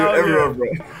 Instagram. Like Hell you're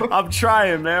everywhere, yeah. bro. I'm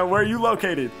trying, man. Where are you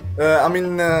located? I'm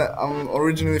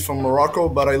originally from Morocco,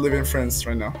 but I live in France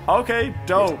right now. Okay,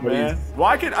 dope, man. Well,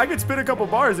 I could spit a couple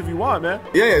bars if you want, man.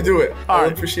 Yeah, do it. I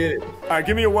right. appreciate it. All right,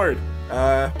 give me a word.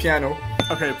 Piano.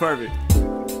 Okay, perfect.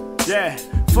 Yeah,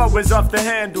 flow is off the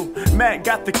handle. Matt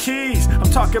got the keys. I'm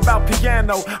talking about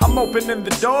piano. I'm opening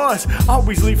the doors.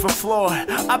 Always leave a floor.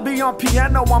 I be on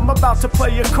piano. I'm about to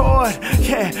play a chord.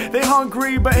 Yeah, they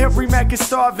hungry, but every Mac is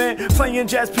starving. Playing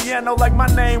jazz piano like my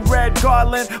name, Red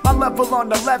Garland. My level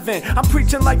on 11. I'm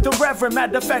preaching like the Reverend.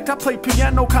 Matter of fact, I play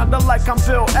piano kinda like I'm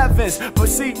Bill Evans. But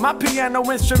see, my piano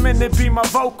instrument, it be my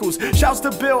vocals. Shouts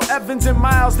to Bill Evans and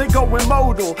Miles, they going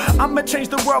modal. I'ma change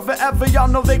the world forever. Y'all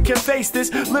know they can face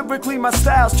this. Lyrically, my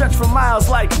style stretch for miles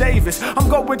like Davis. I'm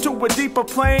going to a deeper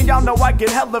plane. Y'all know I get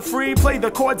hella free. Play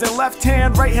the chords in left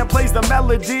hand, right hand plays the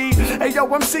melody. Hey yo,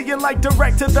 I'm seeing like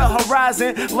direct to the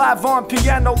horizon. Live on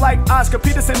piano like Oscar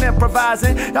Peterson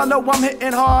improvising. Y'all know I'm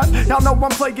hitting hard. Y'all know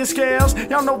I'm playing scales.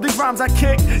 Y'all know these rhymes I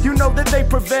kick. You know that they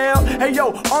prevail. Hey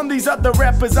yo, on these other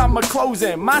rappers I'm a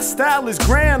closing. My style is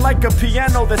grand like a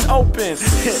piano that's open.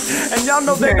 And y'all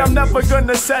know that I'm never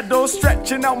gonna settle.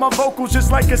 Stretching out my vocals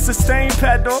just like a sustain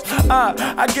pedal.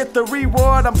 I get the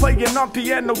reward. I'm playing on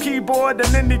piano keyboard,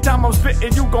 and anytime I'm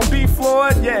spitting, you gon' be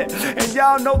floored. Yeah, and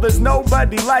y'all know there's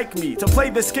nobody like me. To play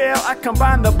the scale, I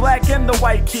combine the black and the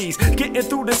white keys. Getting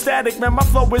through the static, man, my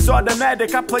flow is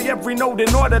automatic. I play every note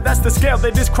in order, that's the scale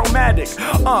that is chromatic.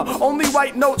 Only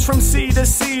white notes from C to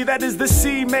C, that is the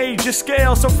C major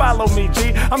scale, so follow me,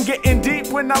 G. I'm getting deep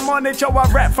when I'm on it, yo, I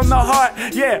rap from the heart.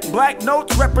 Yeah, black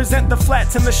notes represent the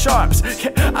flats and the sharps.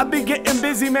 Yeah, I be getting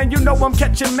busy, man, you know I'm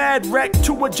catching mad wreck.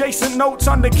 Two adjacent notes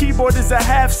on the keyboard is a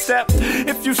half step.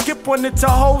 If you skip one, it's a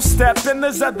whole step. And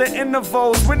there's other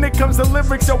intervals. When it comes to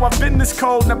lyrics, yo, I've been this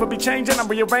cold. Never be changing, I'm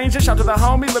rearranging. Shout to the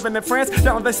homie living in France.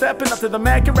 Down they stepping up to the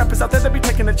Mack, and rappers out there, they be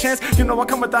taking a chance. You know I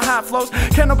come with the high flows.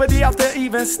 Can't nobody out there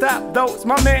even stop those.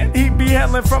 My man, he be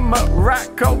hailing from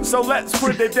Morocco. So let's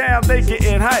put it down, they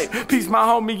getting hype. Peace, my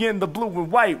homie in the blue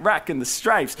and white, rocking the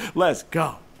stripes. Let's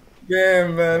go.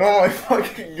 Damn, man. Oh my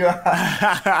fucking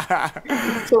god.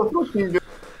 So fucking good.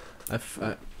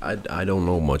 I don't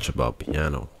know much about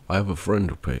piano. I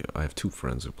have two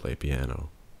friends who play piano.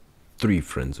 3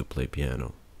 friends who play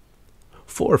piano.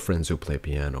 4 friends who play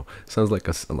piano. Sounds like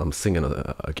I'm singing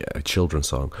a children's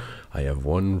song. I have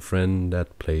 1 friend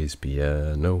that plays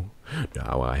piano.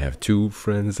 Now I have 2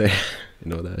 friends that,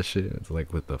 you know that shit? It's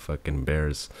like with the fucking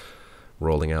bears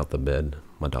rolling out the bed.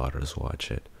 My daughters watch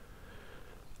it.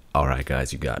 Alright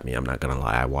guys, you got me. I'm not gonna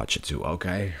lie, I watch it too,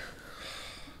 okay?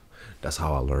 That's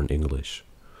how I learned English.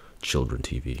 Children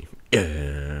TV.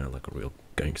 Yeah, like a real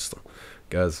gangster.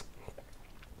 Guys,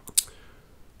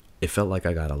 it felt like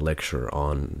I got a lecture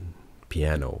on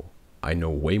piano. I know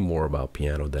way more about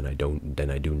piano than I do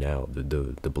now.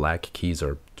 The black keys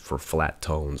are for flat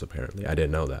tones, apparently. I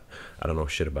didn't know that. I don't know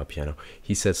shit about piano.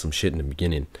 He said some shit in the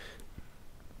beginning.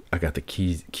 I got the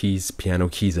piano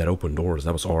keys that open doors.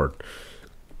 That was hard.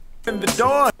 In the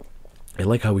door. I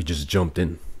like how he just jumped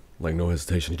in. Like no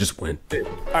hesitation, he just went.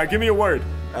 Alright, give me a word.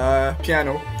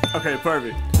 Piano. Okay,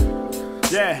 perfect.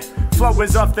 Yeah, flow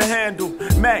is off the handle.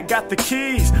 Matt got the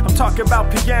keys. I'm talking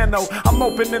about piano. I'm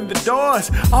opening the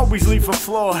doors. Always leave a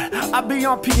floor. I be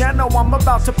on piano. I'm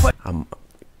about to play.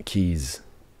 Keys.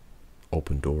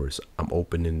 Open doors. I'm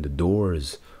opening the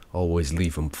doors. Always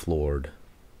leave them floored.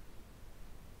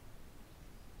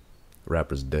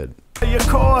 Rapper's dead. Your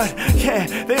chord,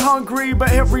 yeah, they hungry,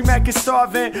 but every Mac is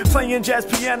starving. Playing jazz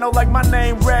piano like my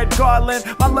name, Red Garland.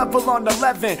 My level on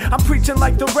 11. I'm preaching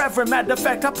like the Reverend. Matter of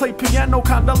fact, I play piano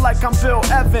kinda like I'm Bill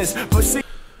Evans. But see,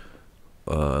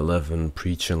 11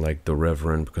 preaching like the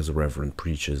Reverend because the Reverend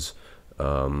preaches.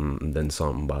 Then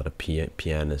something about a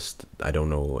pianist. I don't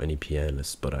know any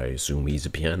pianist, but I assume he's a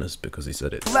pianist because he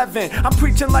said it. 11, I'm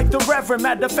preaching like the Reverend.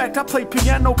 Matter of fact, I play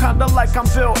piano kinda like I'm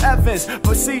Bill Evans.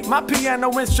 But see, my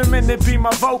piano instrument, it be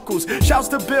my vocals. Shouts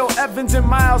to Bill Evans and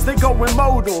Miles, they going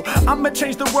modal. I'ma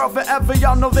change the world forever,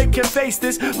 y'all know they can face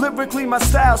this. Lyrically, my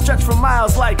style stretch for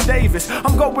miles like Davis.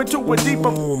 I'm going to a deeper...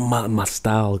 Oh, my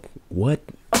style, what?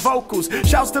 Vocals,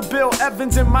 shouts to Bill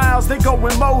Evans and Miles, they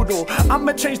going modal.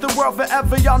 I'ma change the world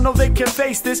forever, y'all know they can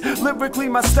face this. Lyrically,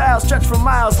 my style stretch for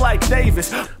miles like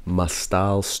Davis. My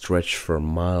style stretch for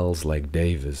miles like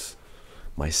Davis.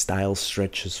 My style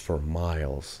stretches for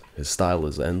miles. His style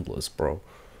is endless, bro.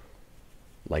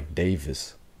 Like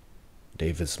Davis.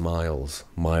 Davis Miles.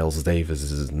 Miles Davis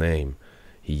is his name.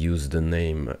 He used the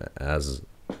name as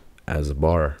a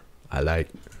bar. I like.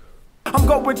 I'm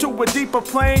going to a deeper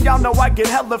plane, y'all know I get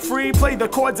hella free. Play the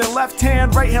chords in left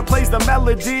hand, right hand plays the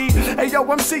melody. Hey yo,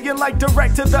 I'm seeing like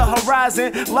direct to the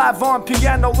horizon. Live on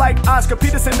piano like Oscar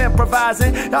Peterson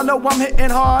improvising. Y'all know I'm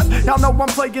hitting hard, y'all know I'm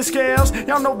playing scales.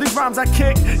 Y'all know these rhymes I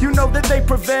kick, you know that they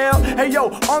prevail. Hey yo,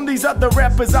 on these other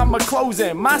rappers I'm a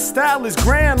closing. My style is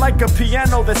grand like a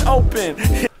piano that's open.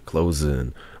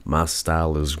 Closing. My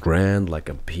style is grand like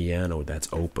a piano that's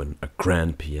open. A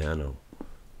grand piano.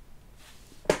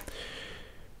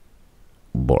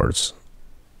 Bars.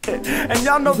 And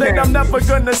y'all know that I'm never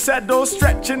gonna settle.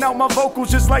 Stretching out my vocals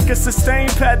just like a sustain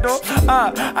pedal.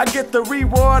 I get the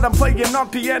reward, I'm playing on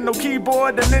piano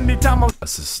keyboard. And anytime I'm... A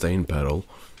sustain pedal,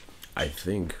 I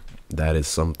think that is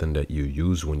something that you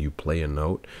use when you play a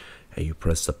note and you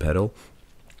press the pedal.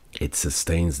 It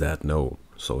sustains that note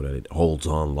so that it holds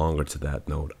on longer to that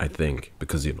note, I think.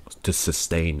 Because, you know, to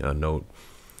sustain a note.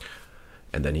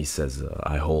 And then he says,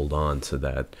 I hold on to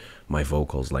that, my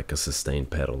vocals like a sustain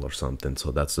pedal or something. So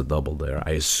that's the double there.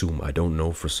 I assume, I don't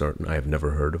know for certain. I have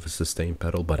never heard of a sustain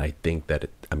pedal, but I think that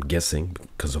I'm guessing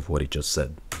because of what he just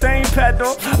said. Sustain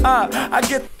pedal, I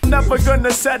get never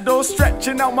gonna settle.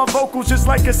 Stretching out my vocals just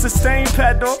like a sustain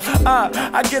pedal.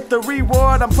 I get the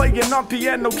reward, I'm playing on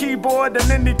piano keyboard.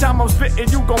 And anytime I'm spitting,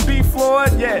 you gon' be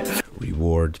floored, yeah.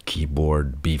 Reward,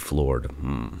 keyboard, be floored.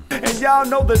 And y'all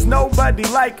know there's nobody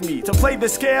like me. To play the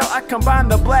scale, I combine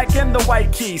the black and the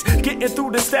white keys. Getting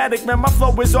through the static, man, my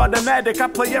flow is automatic. I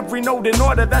play every note in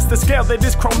order, that's the scale that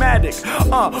is chromatic.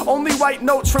 Only white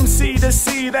notes from C to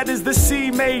C, that is the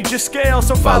C major scale,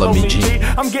 so follow me, G.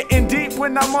 I'm getting deep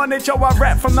when I'm on it, yo, I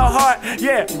rap from the heart.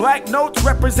 Yeah, black notes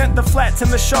represent the flats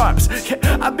and the sharps.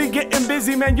 Yeah, I be getting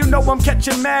busy, man, you know I'm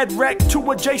catching mad wreck. Two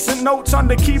adjacent notes on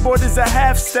the keyboard is a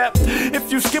half step.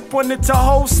 If you skip one, it's a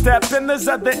whole step. Then there's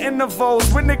other intervals.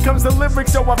 When it comes to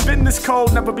lyrics, yo, I've been this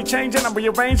cold. Never be changing, I'm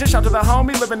rearranging. Shout to the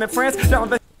homie living in France. Down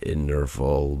the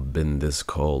interval, been this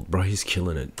cold. Bro, he's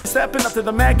killing it. Stepping up to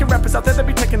the Mack and rappers out there that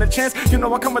be taking a chance. You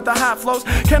know I come with the high flows.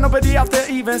 Can't nobody out there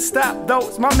even stop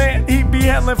those. My man, he be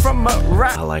hailing from a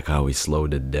rock. I like how he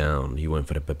slowed it down. He went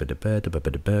for the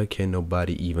ba-ba-da-ba. Can't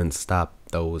nobody even stop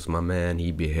those. My man,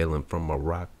 he be hailing from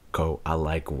Morocco. I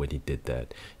like when he did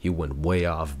that. He went way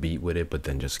off beat with it, but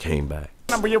then just came back.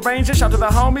 I'm rearranging, shout to the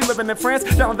homie living in France.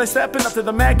 Down they stepping up to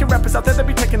the Mack and rappers out there that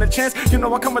be taking a chance. You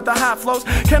know I come with the high flows.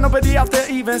 Can't nobody out there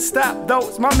even stop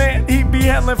those. My man, he be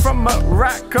hailing from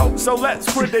Morocco. So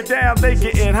let's put it down, they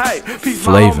getting hype. Peace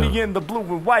my homie in the blue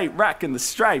and white, rocking the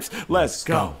stripes. Let's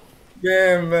go.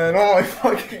 Yeah, man. Oh my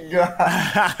fucking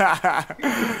god.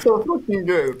 So fucking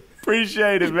good.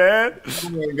 Appreciate it, man. Oh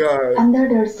my god. Under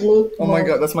their sleep. Oh my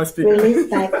god, that's my speaker.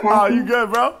 Oh, you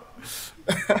good, bro?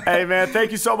 Hey man,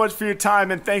 thank you so much for your time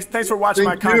and thanks for watching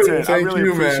my content. I really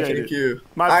appreciate it. Thank you.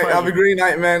 My pleasure. Have a great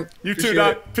night, man. You too,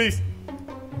 Doc. Peace.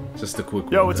 Just a quick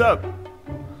one. Yo, what's up?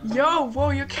 Yo,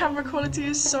 whoa, your camera quality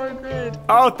is so good.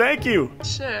 Oh, thank you.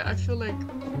 Shit, I feel like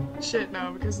shit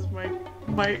now because of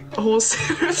my whole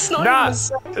it's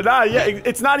not yeah,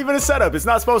 it's not even a setup. It's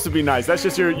not supposed to be nice. That's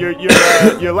just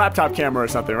your laptop camera or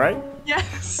something, right?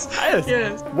 Yes.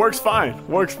 Yes. Works fine.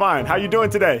 Works fine. How you doing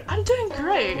today? I'm doing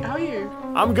great. How are you?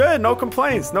 I'm good. No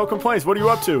complaints. No complaints. What are you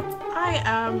up to? I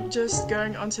am just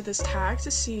going onto this tag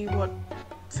to see what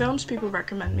films people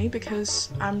recommend me because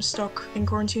I'm stuck in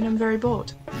quarantine. I'm very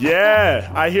bored.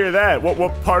 Yeah, I hear that.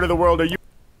 What part of the world are you?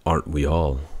 Aren't we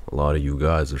all? A lot of you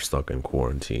guys are stuck in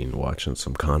quarantine watching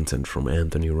some content from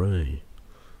Anthony Ray,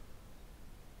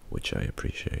 which I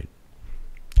appreciate.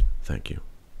 Thank you.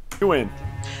 You in?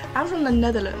 I'm from the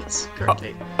Netherlands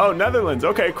currently. Oh, Netherlands.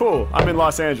 Okay, cool. I'm in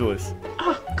Los Angeles.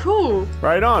 Oh, cool.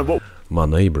 Right on. Well, my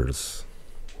neighbors.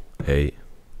 Hey,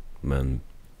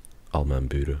 al mijn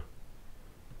buren.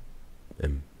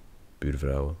 En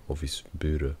buurvrouwen. Of is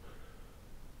buren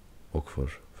ook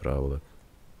voor vrouwelijk?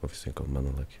 Of is het enkel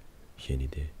mannelijk? Geen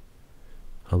idee.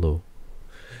 Hallo.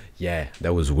 Yeah,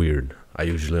 that was weird. I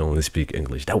usually only speak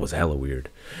English. That was hella weird.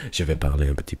 Je vais parler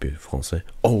un petit peu français.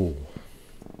 Oh.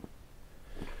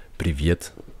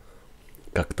 Привет.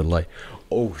 Как дела?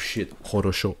 Oh shit.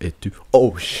 Хорошо и ты?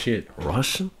 Oh shit.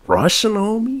 Russian? Russian,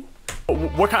 homie?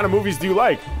 What kind of movies do you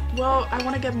like? Well, I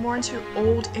want to get more into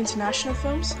old international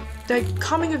films. They're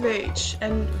coming of age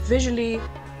and visually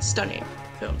stunning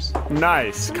films.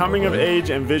 Nice. Coming of age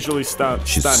and visually stunning.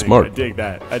 Smart. I dig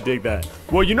that. I dig that.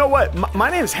 Well, you know what? My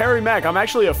name's Harry Mack. I'm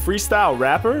actually a freestyle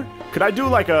rapper. Could I do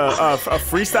like a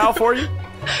freestyle for you?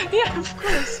 Yeah, of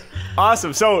course.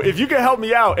 Awesome. So if you could help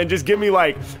me out and just give me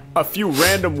like a few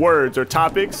random words or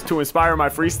topics to inspire my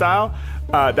freestyle,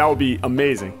 that would be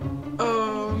amazing.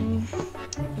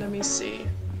 Let me see.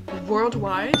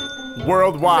 Worldwide.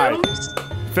 Worldwide.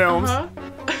 Films.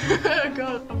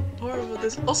 God, I'm horrible at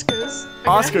this. Oscars.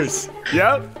 I Oscars.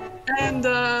 Yep. guess. And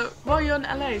well, you're in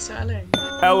LA, so LA.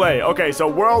 LA. Okay, so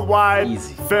worldwide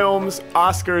Easy. films,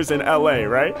 Oscars in LA,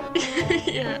 right?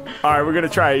 Yeah. All right, we're gonna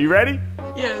try it. You ready?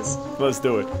 Yes. Let's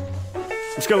do it.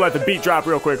 I'm just gonna let the beat drop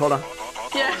real quick. Hold on.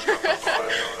 Yeah.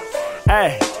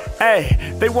 Hey,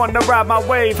 hey, they wanna ride my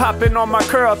wave, hopping on my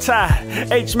curl tide.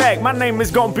 H-Mac, my name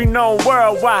is gonna be known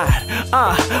worldwide.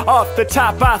 Off the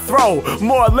top I throw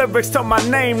more lyrics to my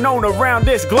name known around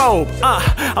this globe.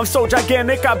 I'm so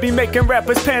gigantic, I be making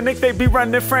rappers panic. They be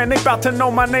running frantic, about to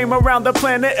know my name around the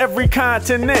planet, every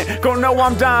continent. Gon' know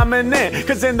I'm dominant,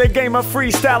 cause in the game of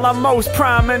freestyle I'm most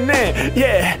prominent.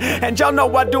 Yeah, and y'all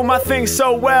know I do my thing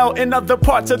so well. In other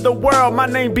parts of the world, my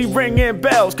name be ringing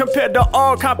bells. Compared to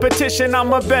all competition,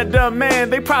 I'm a better man.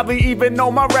 They probably even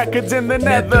know my records in the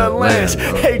Netherlands.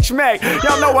 H-Mac,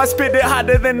 y'all know I spit it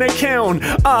hotter than the kiln.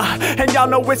 And y'all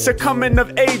know it's a coming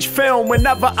of age film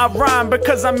whenever I rhyme,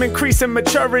 because I'm increasing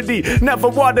maturity. Never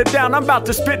watered down, I'm about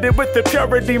to spit it with the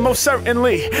purity, most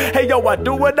certainly. Hey yo, I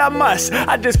do what I must.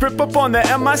 I just grip up on the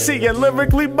MIC and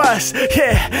lyrically bust.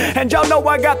 Yeah, and y'all know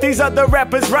I got these other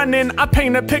rappers running. I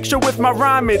paint a picture with my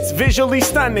rhyme, it's visually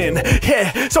stunning.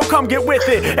 Yeah, so come get with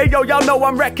it. Hey yo, y'all know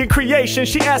I'm wrecking creation.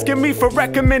 She asking me for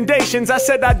recommendations. I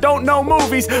said I don't know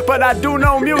movies, but I do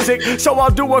know music. So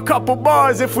I'll do a couple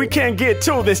bars if we can't get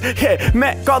to this. Yeah,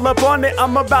 Mac all up on it.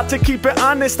 I'm about to keep it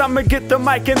honest. I'ma get the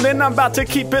mic and then I'm about to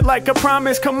keep it like a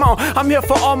promise. Come on, I'm here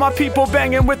for all my people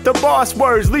banging with the boss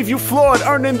words. Leave you floored,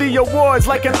 earning the awards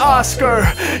like an Oscar.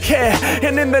 Yeah,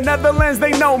 and in the Netherlands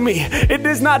they know me. It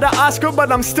is not an Oscar,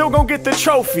 but I'm still gonna get the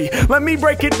trophy. Let me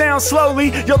break it down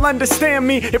slowly, you'll understand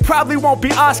me. It probably won't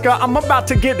be Oscar, I'm about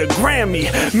to get a Grammy.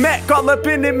 Mac all up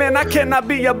in it, man, I cannot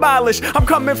be abolished. I'm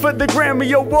coming for the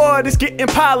Grammy Award, it's getting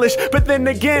polished. But then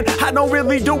again, I don't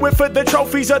really do it for the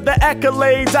trophies or the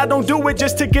accolades. I don't do it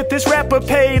just to get this rapper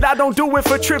paid. I don't do it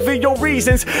for trivial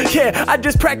reasons. Yeah, I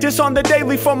just practice on the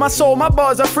daily for my soul. My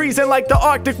bars are freezing like the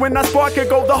Arctic. When I spark it,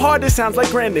 go the hardest, sounds like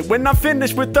granite. When I'm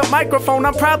finished with the microphone,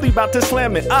 I'm probably about to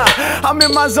slam it. I'm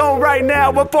in my zone right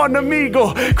now, up on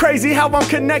Omegle. Crazy how I'm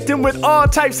connecting with all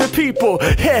types of people.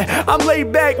 Yeah, I'm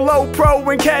laid back, low pro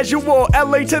and casual.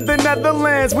 LA to the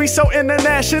Netherlands, we so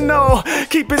international.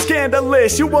 Keep it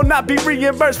scandalous, you will not be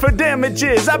reimbursed for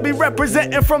damages. I be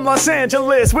representing from Los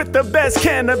Angeles with the best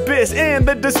cannabis in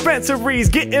the dispensaries.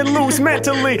 Getting loose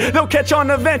mentally, they'll catch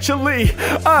on eventually.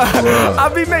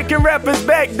 I be making rappers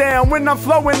back down. When I'm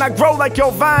flowing, I grow like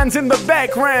your vines in the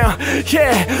background.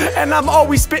 Yeah, and I'm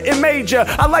always spitting major.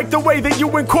 I like the way that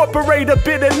you incorporate a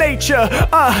bit of nature.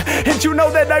 And you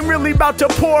know that I'm really about to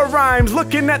pour rhymes.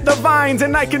 Looking at the vines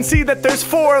and I can see that there's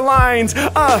 4 lines.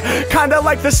 Kinda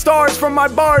like the stars from my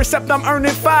bar, except I'm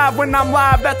earning 5 when I'm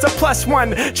live, that's a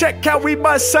 +1. Check how we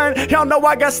bust, son, y'all know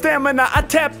I got stamina. I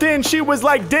tapped in, she was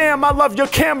like, damn, I love your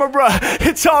camera.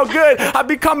 It's all good, I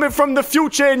be coming from the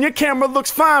future and your camera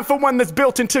looks fine for one that's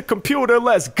built into computer.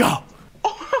 Let's go.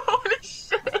 Holy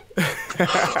shit.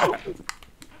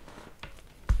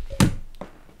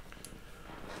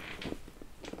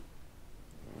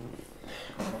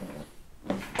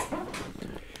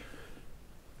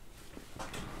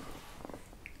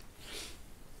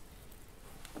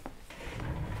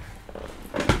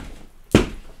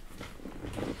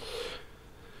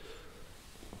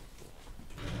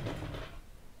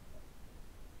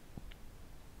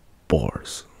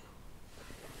 Bars.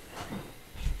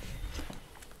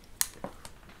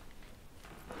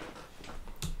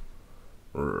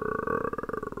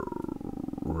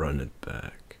 Run it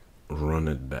back. Run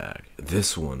it back.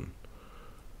 This one,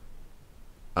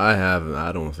 I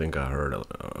don't think I heard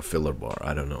a filler bar.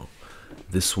 I don't know.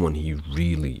 This one, he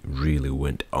really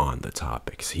went on the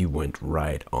topics. He went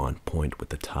right on point with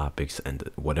the topics and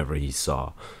whatever he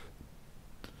saw.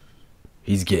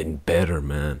 He's getting better,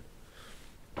 man.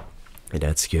 And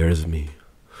that scares me.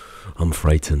 I'm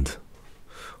frightened.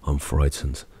 I'm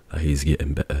frightened that he's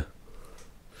getting better.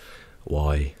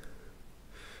 Why?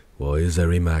 Why is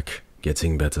Harry Mack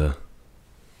getting better?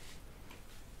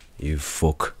 You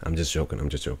fuck. I'm just joking.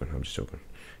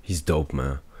 He's dope,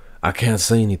 man. I can't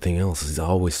say anything else. I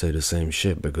always say the same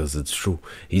shit because it's true.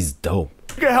 He's dope.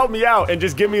 You can help me out and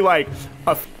just give me like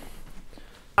a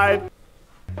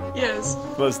Yes.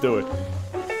 Let's do it.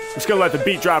 I'm just gonna let the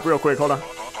beat drop real quick. Hold on.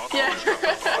 Yeah.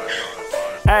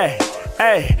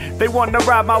 Hey, they wanna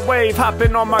ride my wave,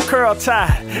 hopping on my curl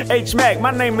tide. H-Mack, my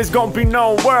name is gonna be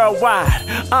known worldwide.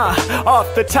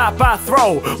 Off the top I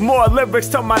throw more lyrics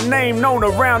to my name known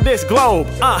around this globe.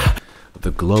 The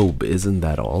Globe, isn't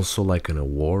that also like an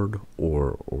award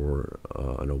or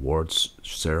an awards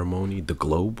ceremony? The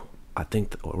Globe, I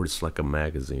think, or it's like a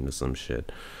magazine or some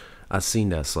shit. I've seen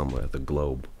that somewhere. The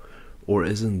Globe, or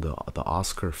isn't the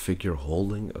Oscar figure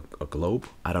holding a globe?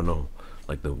 I don't know,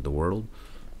 like the world.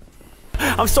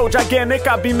 I'm so gigantic,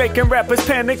 I be making rappers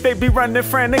panic. They be running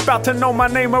frantic, about to know my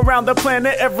name around the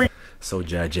planet every. So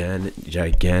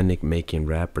gigantic, making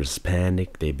rappers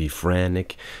panic. They be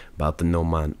frantic, about to know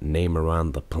my name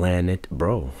around the planet,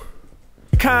 bro.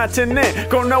 Continent,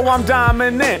 gon' know I'm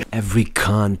dominant. Every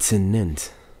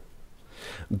continent,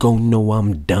 gon' know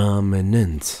I'm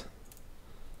dominant.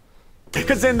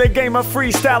 Cause in the game of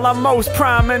freestyle I'm most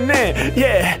prominent.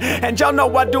 Yeah, and y'all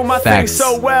know I do my thing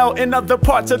so well. In other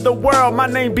parts of the world my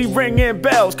name be ringing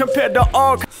bells. Compared to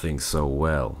all things so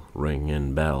well,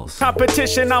 ringing bells.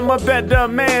 Competition, I'm a better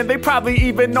man. They probably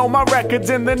even know my records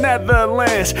in the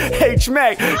Netherlands.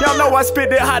 H-Mack, y'all know I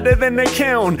spit it hotter than the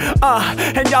kiln.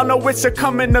 And y'all know it's a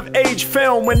coming of age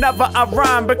film whenever I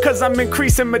rhyme, because I'm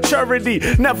increasing maturity.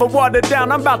 Never watered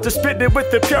down, I'm about to spit it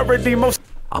with the purity.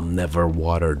 I'm never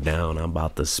watered down, I'm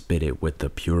about to spit it with the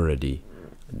purity.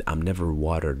 I'm never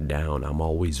watered down, I'm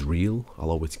always real. I'll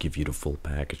always give you the full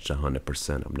package,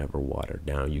 100%. I'm never watered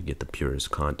down. You get the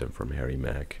purest content from Harry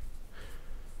Mack.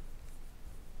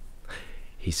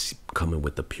 He's coming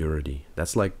with the purity.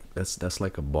 That's like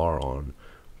a bar on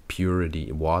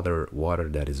purity. Water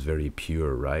that is very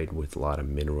pure, right? With a lot of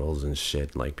minerals and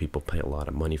shit. Like, people pay a lot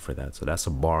of money for that. So that's a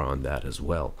bar on that as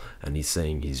well. And he's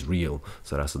saying he's real.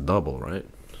 So that's a double, right?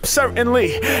 Certainly.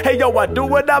 Hey yo, I do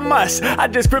what I must. I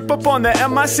just grip up on the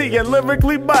MIC and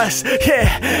lyrically bust.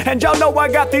 Yeah, and y'all know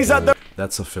I got these other.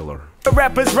 That's a filler. The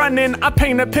rappers running. I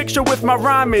paint a picture with my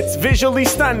rhyme. It's visually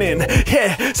stunning.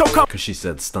 Yeah, so come. Cause she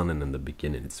said stunning in the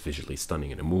beginning. It's visually stunning.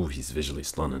 In the movie, he's visually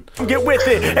stunning. Get with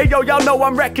it. Hey yo, y'all know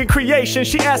I'm wrecking creation.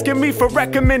 She asking me for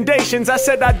recommendations. I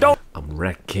said I don't. I'm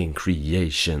wrecking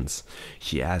creations.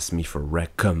 She asked me for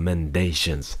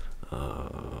recommendations.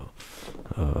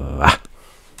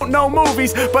 No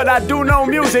movies, but I do know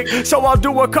music, so I'll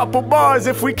do a couple bars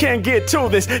if we can't get to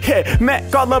this. Yeah,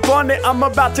 Mack all up on it, I'm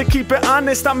about to keep it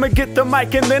honest. I'ma get the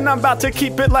mic and then I'm about to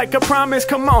keep it like a promise.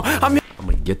 Come on, I'm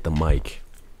gonna get the mic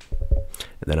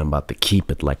and then I'm about to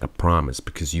keep it like a promise,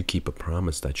 because you keep a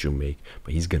promise that you make,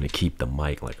 but he's gonna keep the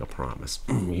mic like a promise.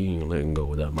 He ain't letting go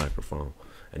with that microphone.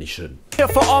 And he should. Here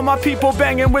for all my people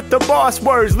banging with the boss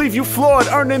words, leave you floored,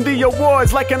 earning the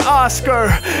awards like an Oscar.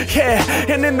 Yeah,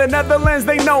 and in the Netherlands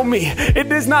they know me.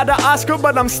 It is not an Oscar,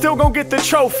 but I'm still gonna get the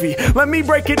trophy. Let me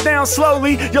break it down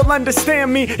slowly, you'll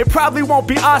understand me. It probably won't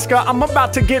be Oscar, I'm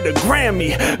about to get a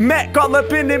Grammy. Mack all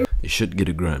up in it. You should get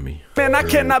a Grammy. Man, I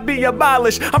cannot be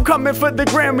abolished. I'm coming for the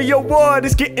Grammy Award,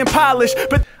 it's getting polished.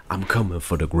 But I'm coming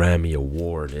for the Grammy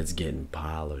Award, it's getting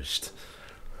polished.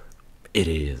 It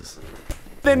is.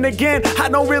 Then again, I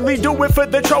don't really do it for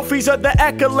the trophies or the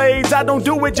accolades. I don't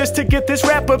do it just to get this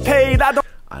rapper paid. I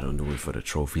don't do it for the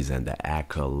trophies and the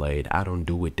accolade. I don't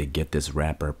do it to get this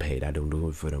rapper paid. I don't do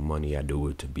it for the money. I do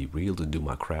it to be real, to do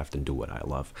my craft and do what I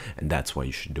love. And that's why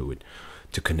you should do it.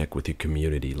 To connect with your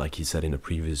community. Like he said in the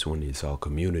previous one, it's all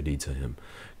community to him.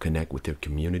 Connect with your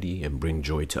community and bring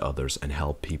joy to others and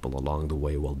help people along the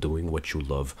way while doing what you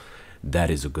love.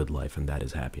 That is a good life and that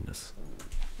is happiness.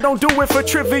 Don't do it for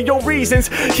trivial reasons.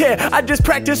 Yeah, I just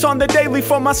practice on the daily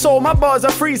for my soul. My bars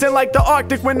are freezing like the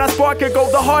Arctic. When I spark it,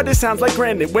 go the hardest. Sounds like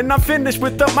granite. When I'm finished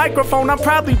with the microphone, I'm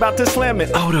probably about to slam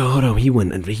it. Hold on. He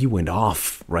went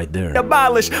off right there.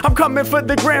 Abolish. I'm coming for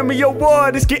the Grammy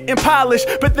Award. It's getting polished.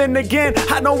 But then again,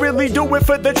 I don't really do it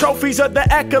for the trophies or the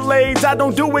accolades. I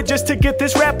don't do it just to get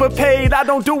this rapper paid. I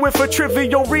don't do it for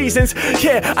trivial reasons.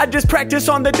 Yeah, I just practice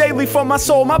on the daily for my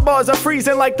soul. My bars are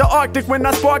freezing like the Arctic. When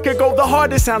I spark it, go the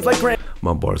hardest. Sounds like granite.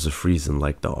 My bars are freezing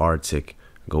like the Arctic.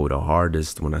 Go the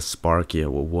hardest when I spark it.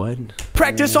 Well, what?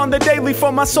 Practice on the daily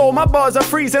for my soul. My bars are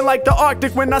freezing like the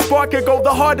Arctic. When I spark it, go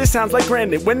the hardest. Sounds like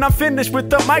granite. When I'm finished with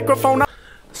the microphone,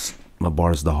 my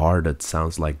bars the hardest.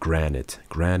 Sounds like granite.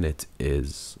 Granite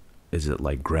is is it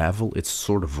like gravel? It's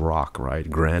sort of rock, right?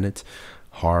 Granite,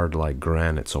 hard like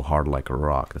granite, so hard like a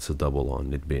rock. That's a double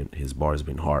on it. His bars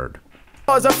been hard.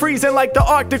 Bars are freezing like the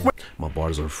Arctic. My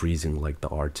bars are freezing like the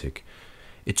Arctic.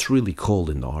 It's really cold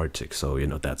in the Arctic, so you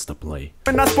know that's the play.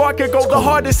 When I spark it, go the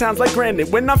hardest, sounds like granite.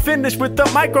 When I'm finished with the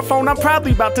microphone, I'm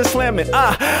probably about to slam it.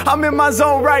 I'm in my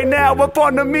zone right now, up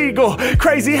on Omegle.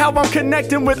 Crazy how I'm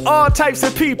connecting with all types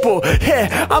of people.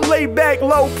 Yeah, I'm laid back,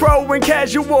 low pro and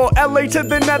casual. LA to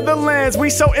the Netherlands,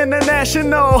 we so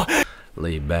international.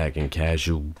 Laid back and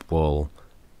casual,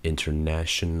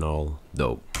 international,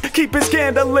 dope. Keep it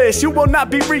scandalous, you will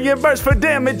not be reimbursed for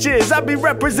damages. I be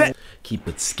represent. Keep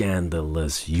it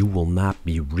scandalous, you will not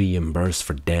be reimbursed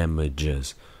for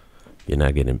damages. You're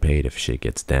not getting paid if shit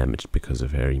gets damaged because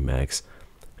of Harry Mack's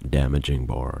damaging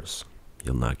bars.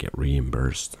 You'll not get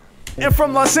reimbursed. And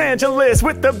from Los Angeles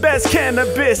with the best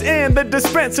cannabis in the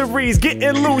dispensaries,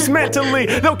 getting loose mentally,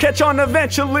 they'll catch on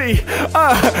eventually.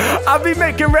 I be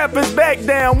making rappers back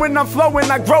down. When I'm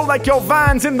flowing, I grow like your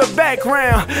vines in the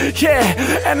background. Yeah,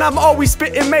 and I'm always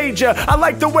spitting major. I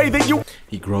like the way that you.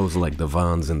 He grows like the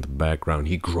vines in the background.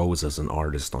 He grows as an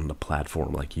artist on the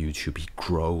platform like YouTube. He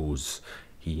grows.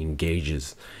 He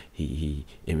engages. He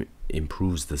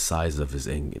improves the size of his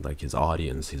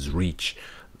audience, his reach.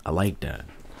 I like that.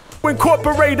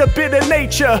 Incorporate a bit of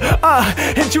nature,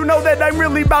 and you know that I'm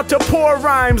really about to pour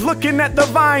rhymes. Looking at the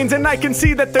vines and I can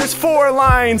see that there's 4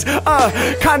 lines,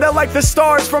 kinda like the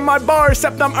stars from my bars,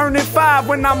 except I'm earning 5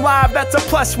 when I'm live, that's a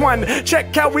 +1.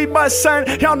 Check how we bust, son,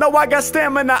 y'all know I got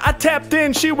stamina. I tapped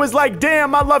in, she was like,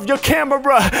 damn, I love your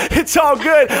camera. It's all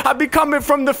good, I be coming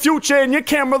from the future and your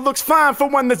camera looks fine for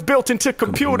one that's built into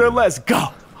computer. Let's go.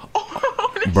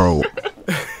 Bro.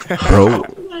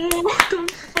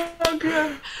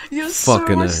 You have so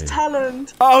much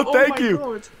talent. Oh, thank you.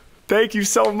 God. Thank you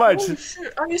so much. Oh,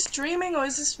 shit. Are you streaming or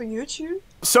is this for YouTube?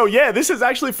 So yeah, this is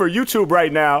actually for YouTube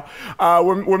right now.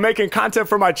 We're making content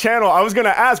for my channel. I was gonna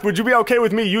ask, would you be okay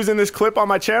with me using this clip on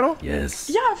my channel? Yes.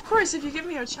 Yeah, of course, if you give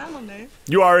me your channel name.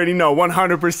 You already know,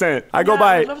 100%. I go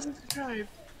by. I'd love to subscribe.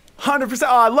 100%.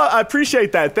 Oh, I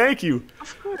appreciate that. Thank you.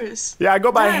 Of course. Yeah, I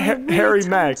go by really Harry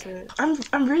Mack.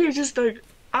 I'm really just like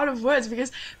out of words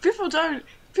because people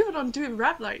don't do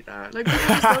rap like that. Like people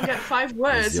just don't get 5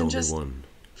 words and just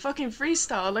fucking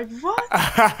freestyle. Like what?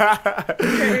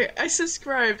 Okay, I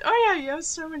subscribed. Oh yeah, you have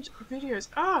so much videos.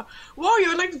 Oh, whoa,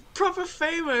 you're like proper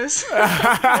famous.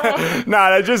 Nah,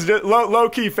 that's just low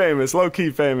key famous.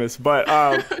 But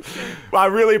I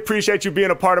really appreciate you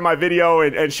being a part of my video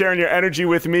and sharing your energy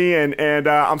with me. And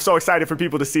I'm so excited for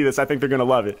people to see this. I think they're gonna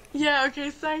love it. Yeah.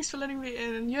 Okay. Thanks for letting me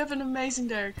in. And you have an amazing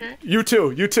day. Okay. You too.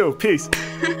 You too. Peace.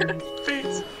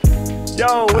 Peace.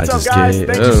 Yo, what's up, guys?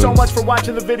 Thank you so much for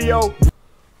watching the video.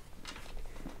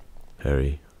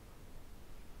 Harry,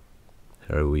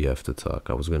 we have to talk.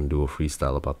 I was gonna do a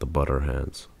freestyle about the butter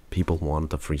hands. People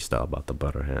want a freestyle about the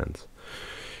butter hands.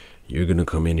 You're gonna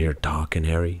come in here talking,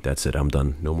 Harry? That's it, I'm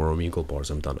done. No more Omegle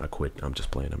bars, I'm done. I quit. I'm just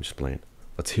playing.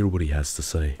 Let's hear what he has to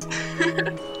say.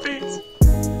 Peace.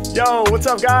 Yo, what's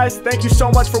up, guys? Thank you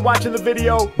so much for watching the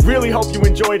video. Really hope you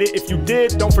enjoyed it. If you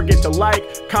did, don't forget to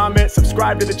like, comment,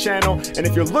 subscribe to the channel. And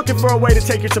if you're looking for a way to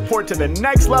take your support to the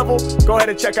next level, go ahead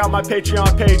and check out my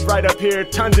Patreon page right up here.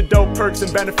 Tons of dope perks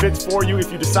and benefits for you if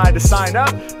you decide to sign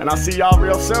up. And I'll see y'all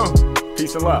real soon.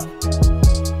 Peace and love.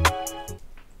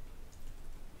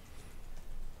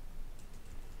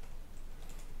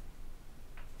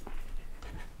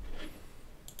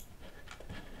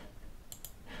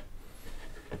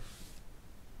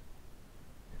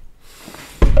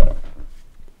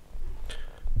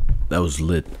 That was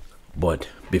lit, but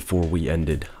before we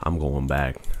ended, I'm going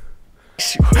back.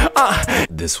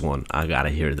 This one, I gotta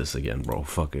hear this again, bro.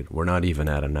 Fuck it. We're not even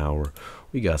at an hour.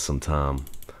 We got some time.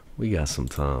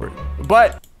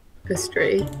 But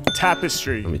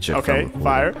tapestry. Let me check. Okay,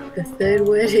 fire. The third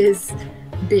word is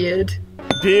beard.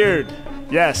 Beard.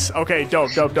 Yes. Okay,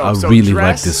 dope. I So really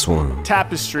dress, like this one.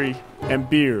 Tapestry and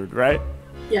beard, right?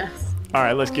 Yes. All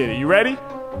right, let's get it. You ready?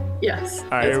 Yes.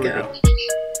 All right, Let's here go. we go.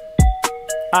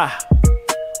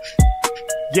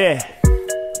 Yeah.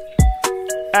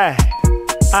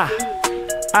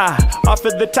 Off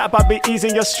at the top, I'll be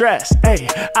easing your stress. Hey,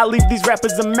 I leave these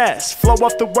rappers a mess. Flow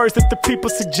off the words that the people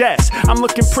suggest. I'm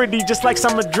looking pretty just like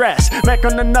summer dress. Back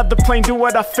on another plane, do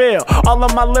what I feel. All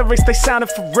of my lyrics, they sounded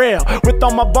for real. With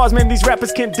all my bars, man, these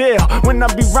rappers can't deal. When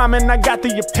I be rhyming, I got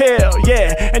the appeal.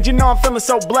 Yeah, and you know I'm feeling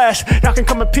so blessed. Y'all can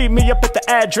come and peep me up at the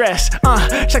address.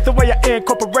 Check the way I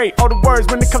incorporate all the words.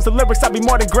 When it comes to lyrics, I be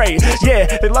more than great.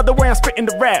 Yeah, they love the way I'm spitting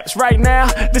the raps. Right now,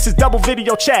 this is double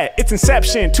video chat. It's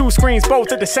Inception, 2 screens,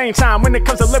 both at the same time. When it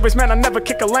comes to lyrics, man, I never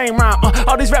kick a lame rhyme.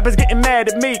 All these rappers getting mad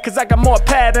at me, cause I got more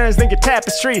patterns than your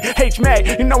tapestry.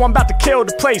 H-Mack, you know I'm about to kill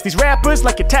the place. These rappers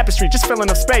like your tapestry, just filling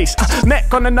up space.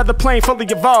 Mack on another plane, fully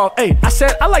evolved. Hey, I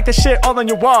said, I like the shit all on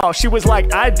your wall. She was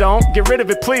like, I don't, get rid of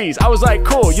it please. I was like,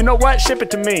 cool, you know what, ship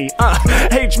it to me.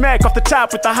 H-Mack off the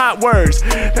top with the hot words.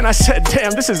 Then I said,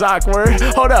 damn, this is awkward.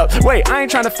 Hold up, wait, I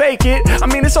ain't trying to fake it. I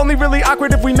mean, it's only really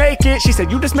awkward if we make it. She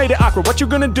said, you just made it awkward, what you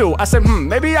gonna do? I said,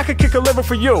 maybe I could kick a liver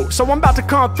for you. So I'm about to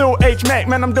come through, H-Mack,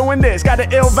 man, I'm doing this. Got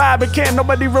an ill vibe, and can't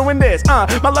nobody ruin this.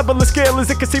 My level of skill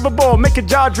is inconceivable. Make a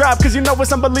jaw drop, cause you know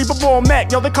it's unbelievable.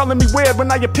 Mack, yo, they calling me weird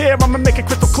when I appear. I'ma make it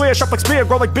crystal clear, sharp like spear,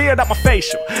 grow like beard out my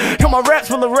facial. Yo, my raps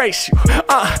will erase you.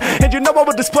 And you know I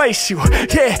will displace you.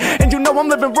 Yeah, and you know I'm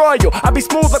living royal. I be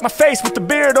smooth like my face with the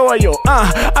beard oil.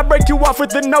 I break you off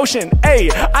with the notion.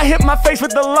 Ayy, I hit my face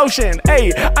with the lotion.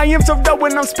 Ayy, I am so dope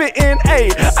when I'm spitting.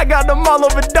 Ayy, I got them all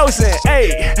overdosing.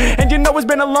 Ayy, and you know it's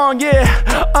been a long year.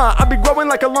 I be growing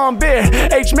like a long beard.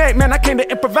 H-Mack, man, I came to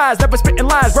improvise. Never spitting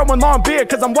lies, growing long beard,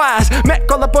 cause I'm wise. Mack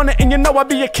all up on it, and you know I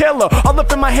be a killer. All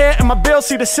up in my hair and my bill,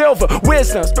 see the silver.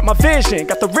 Wisdom, spit my vision,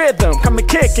 got the rhythm, coming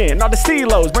kicking. All the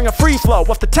CeeLos, bring a free flow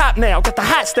off the top now. Got the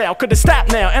hot style, could've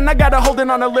stopped now. And I got a holding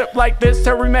on a lip like this.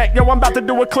 Terry Mack, yo, I'm about to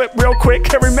do a clip real quick.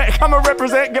 Terry Mack, I'ma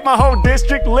represent, get my whole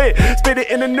district lit. Spit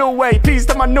it in a new way. Peace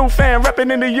to my new fan,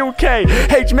 reppin' in the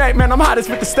UK. H-Mack, man, I'm hottest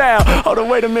with the style. Hold on,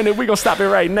 wait a minute, we gon' stop it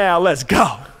right now. Let's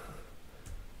go.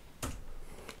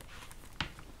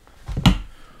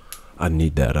 I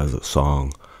need that as a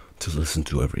song to listen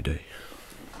to every day.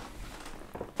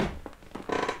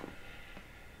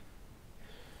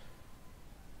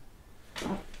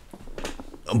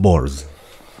 Bars.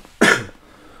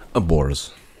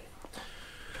 Bars.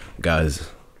 Guys,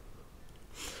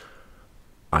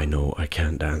 I know I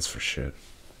can't dance for shit,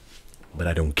 but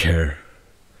I don't care.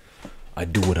 I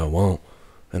do what I want,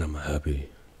 and I'm happy,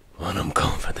 and I'm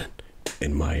confident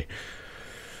in my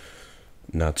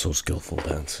not so skillful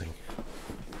dancing.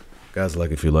 Guys,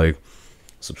 like if you like,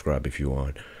 subscribe if you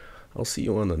want. I'll see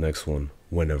you on the next one,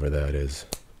 whenever that is.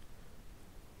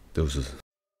 Deuces.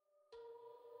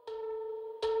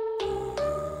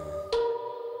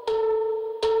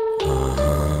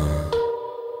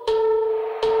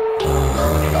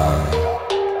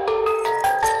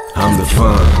 I'm the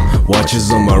fun.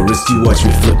 Watches on my wrist, you watch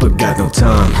me flip, but got no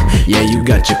time. Yeah, you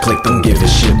got your click, don't give a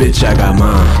shit, bitch, I got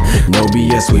mine. No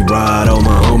BS, we ride, all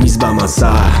my homies by my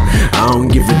side. I don't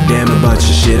give a damn about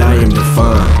your shit, I am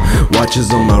defined.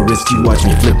 Watches on my wrist, you watch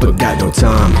me flip, but got no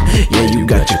time. Yeah, you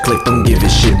got your click, don't give a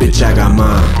shit, bitch, I got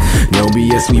mine. No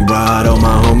BS, we ride, all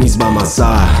my homies by my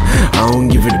side. I don't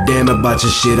give a damn about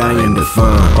your shit, I am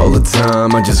defined. All the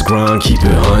time, I just grind, keep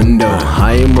it hundo.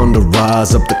 I am on the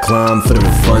rise, up the climb for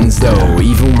the funds though.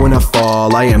 Even when I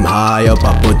fall, I am high up,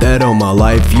 I put that on my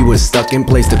life. You was stuck in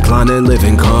place, declining,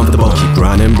 living comfortable. Keep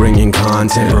grinding, bringing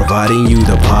content, providing you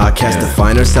the podcast to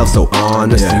find ourselves so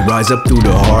honest. We rise up through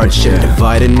the hardship,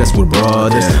 dividing us with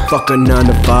brothers. Fuck a 9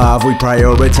 to 5, we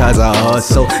prioritize our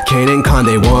hustle. Kane and Con,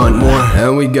 they want more,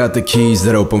 and we got the keys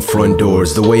that open front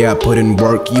doors. The way I put in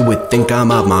work, you would think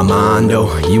I'm out my mind,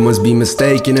 oh. You must be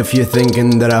mistaken if you're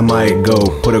thinking that I might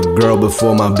go. Put a girl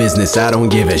before my business, I don't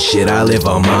give a shit, I live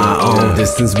on my own.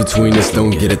 Distance between us,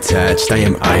 don't get attached, I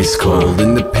am ice cold.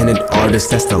 Independent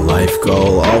artist, that's the life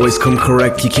goal. Always come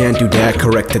correct, you can't do that,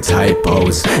 correct the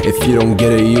typos. If you don't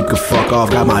get it, you can fuck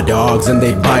off. Got my dogs and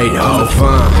they bite, oh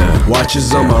fine.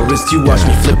 Watches on my wrist, you watch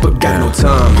me flip, but got no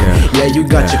time. Yeah, you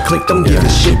got your click, don't give a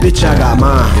shit, bitch, I got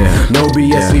mine. No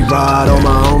BS, we ride, all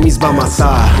my homies by my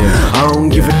side. I don't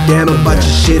give a damn about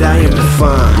your shit, I am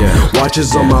defined.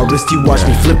 Watches on my wrist, you watch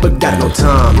me flip, but got no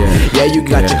time. Yeah, you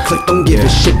got your click, don't give a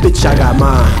shit, bitch, I got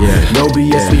mine. No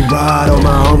BS, we ride, all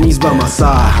my homies by my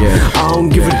side. I don't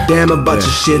give a damn about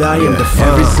your shit, I am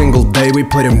defined. Every single day we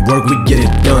put in work, we get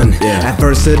it done.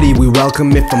 Adversity, we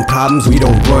welcome it, from problems we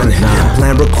don't run.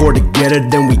 Plan, record together,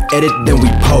 then we edit, then we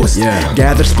post.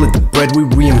 Gather, split the bread, we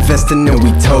reinvest and then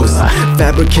we toast.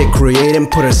 Fabricate, create, and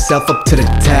put ourselves up to the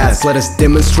task. Let us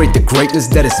demonstrate the greatness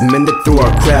that is mended through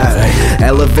our craft.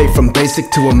 Elevate from basic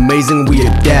to amazing, we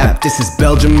adapt. This is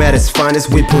Belgium at its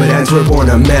finest, we put Antwerp on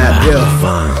a map.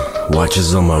 Fine.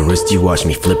 Watches on my wrist, you watch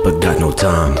me flip, but got no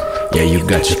time. Yeah, you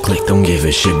got your click, don't give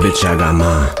a shit, bitch, I got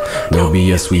mine. No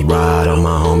BS, we ride, all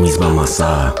my homies by my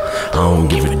side. I don't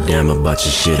give a damn about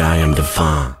your shit, I am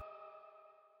defined.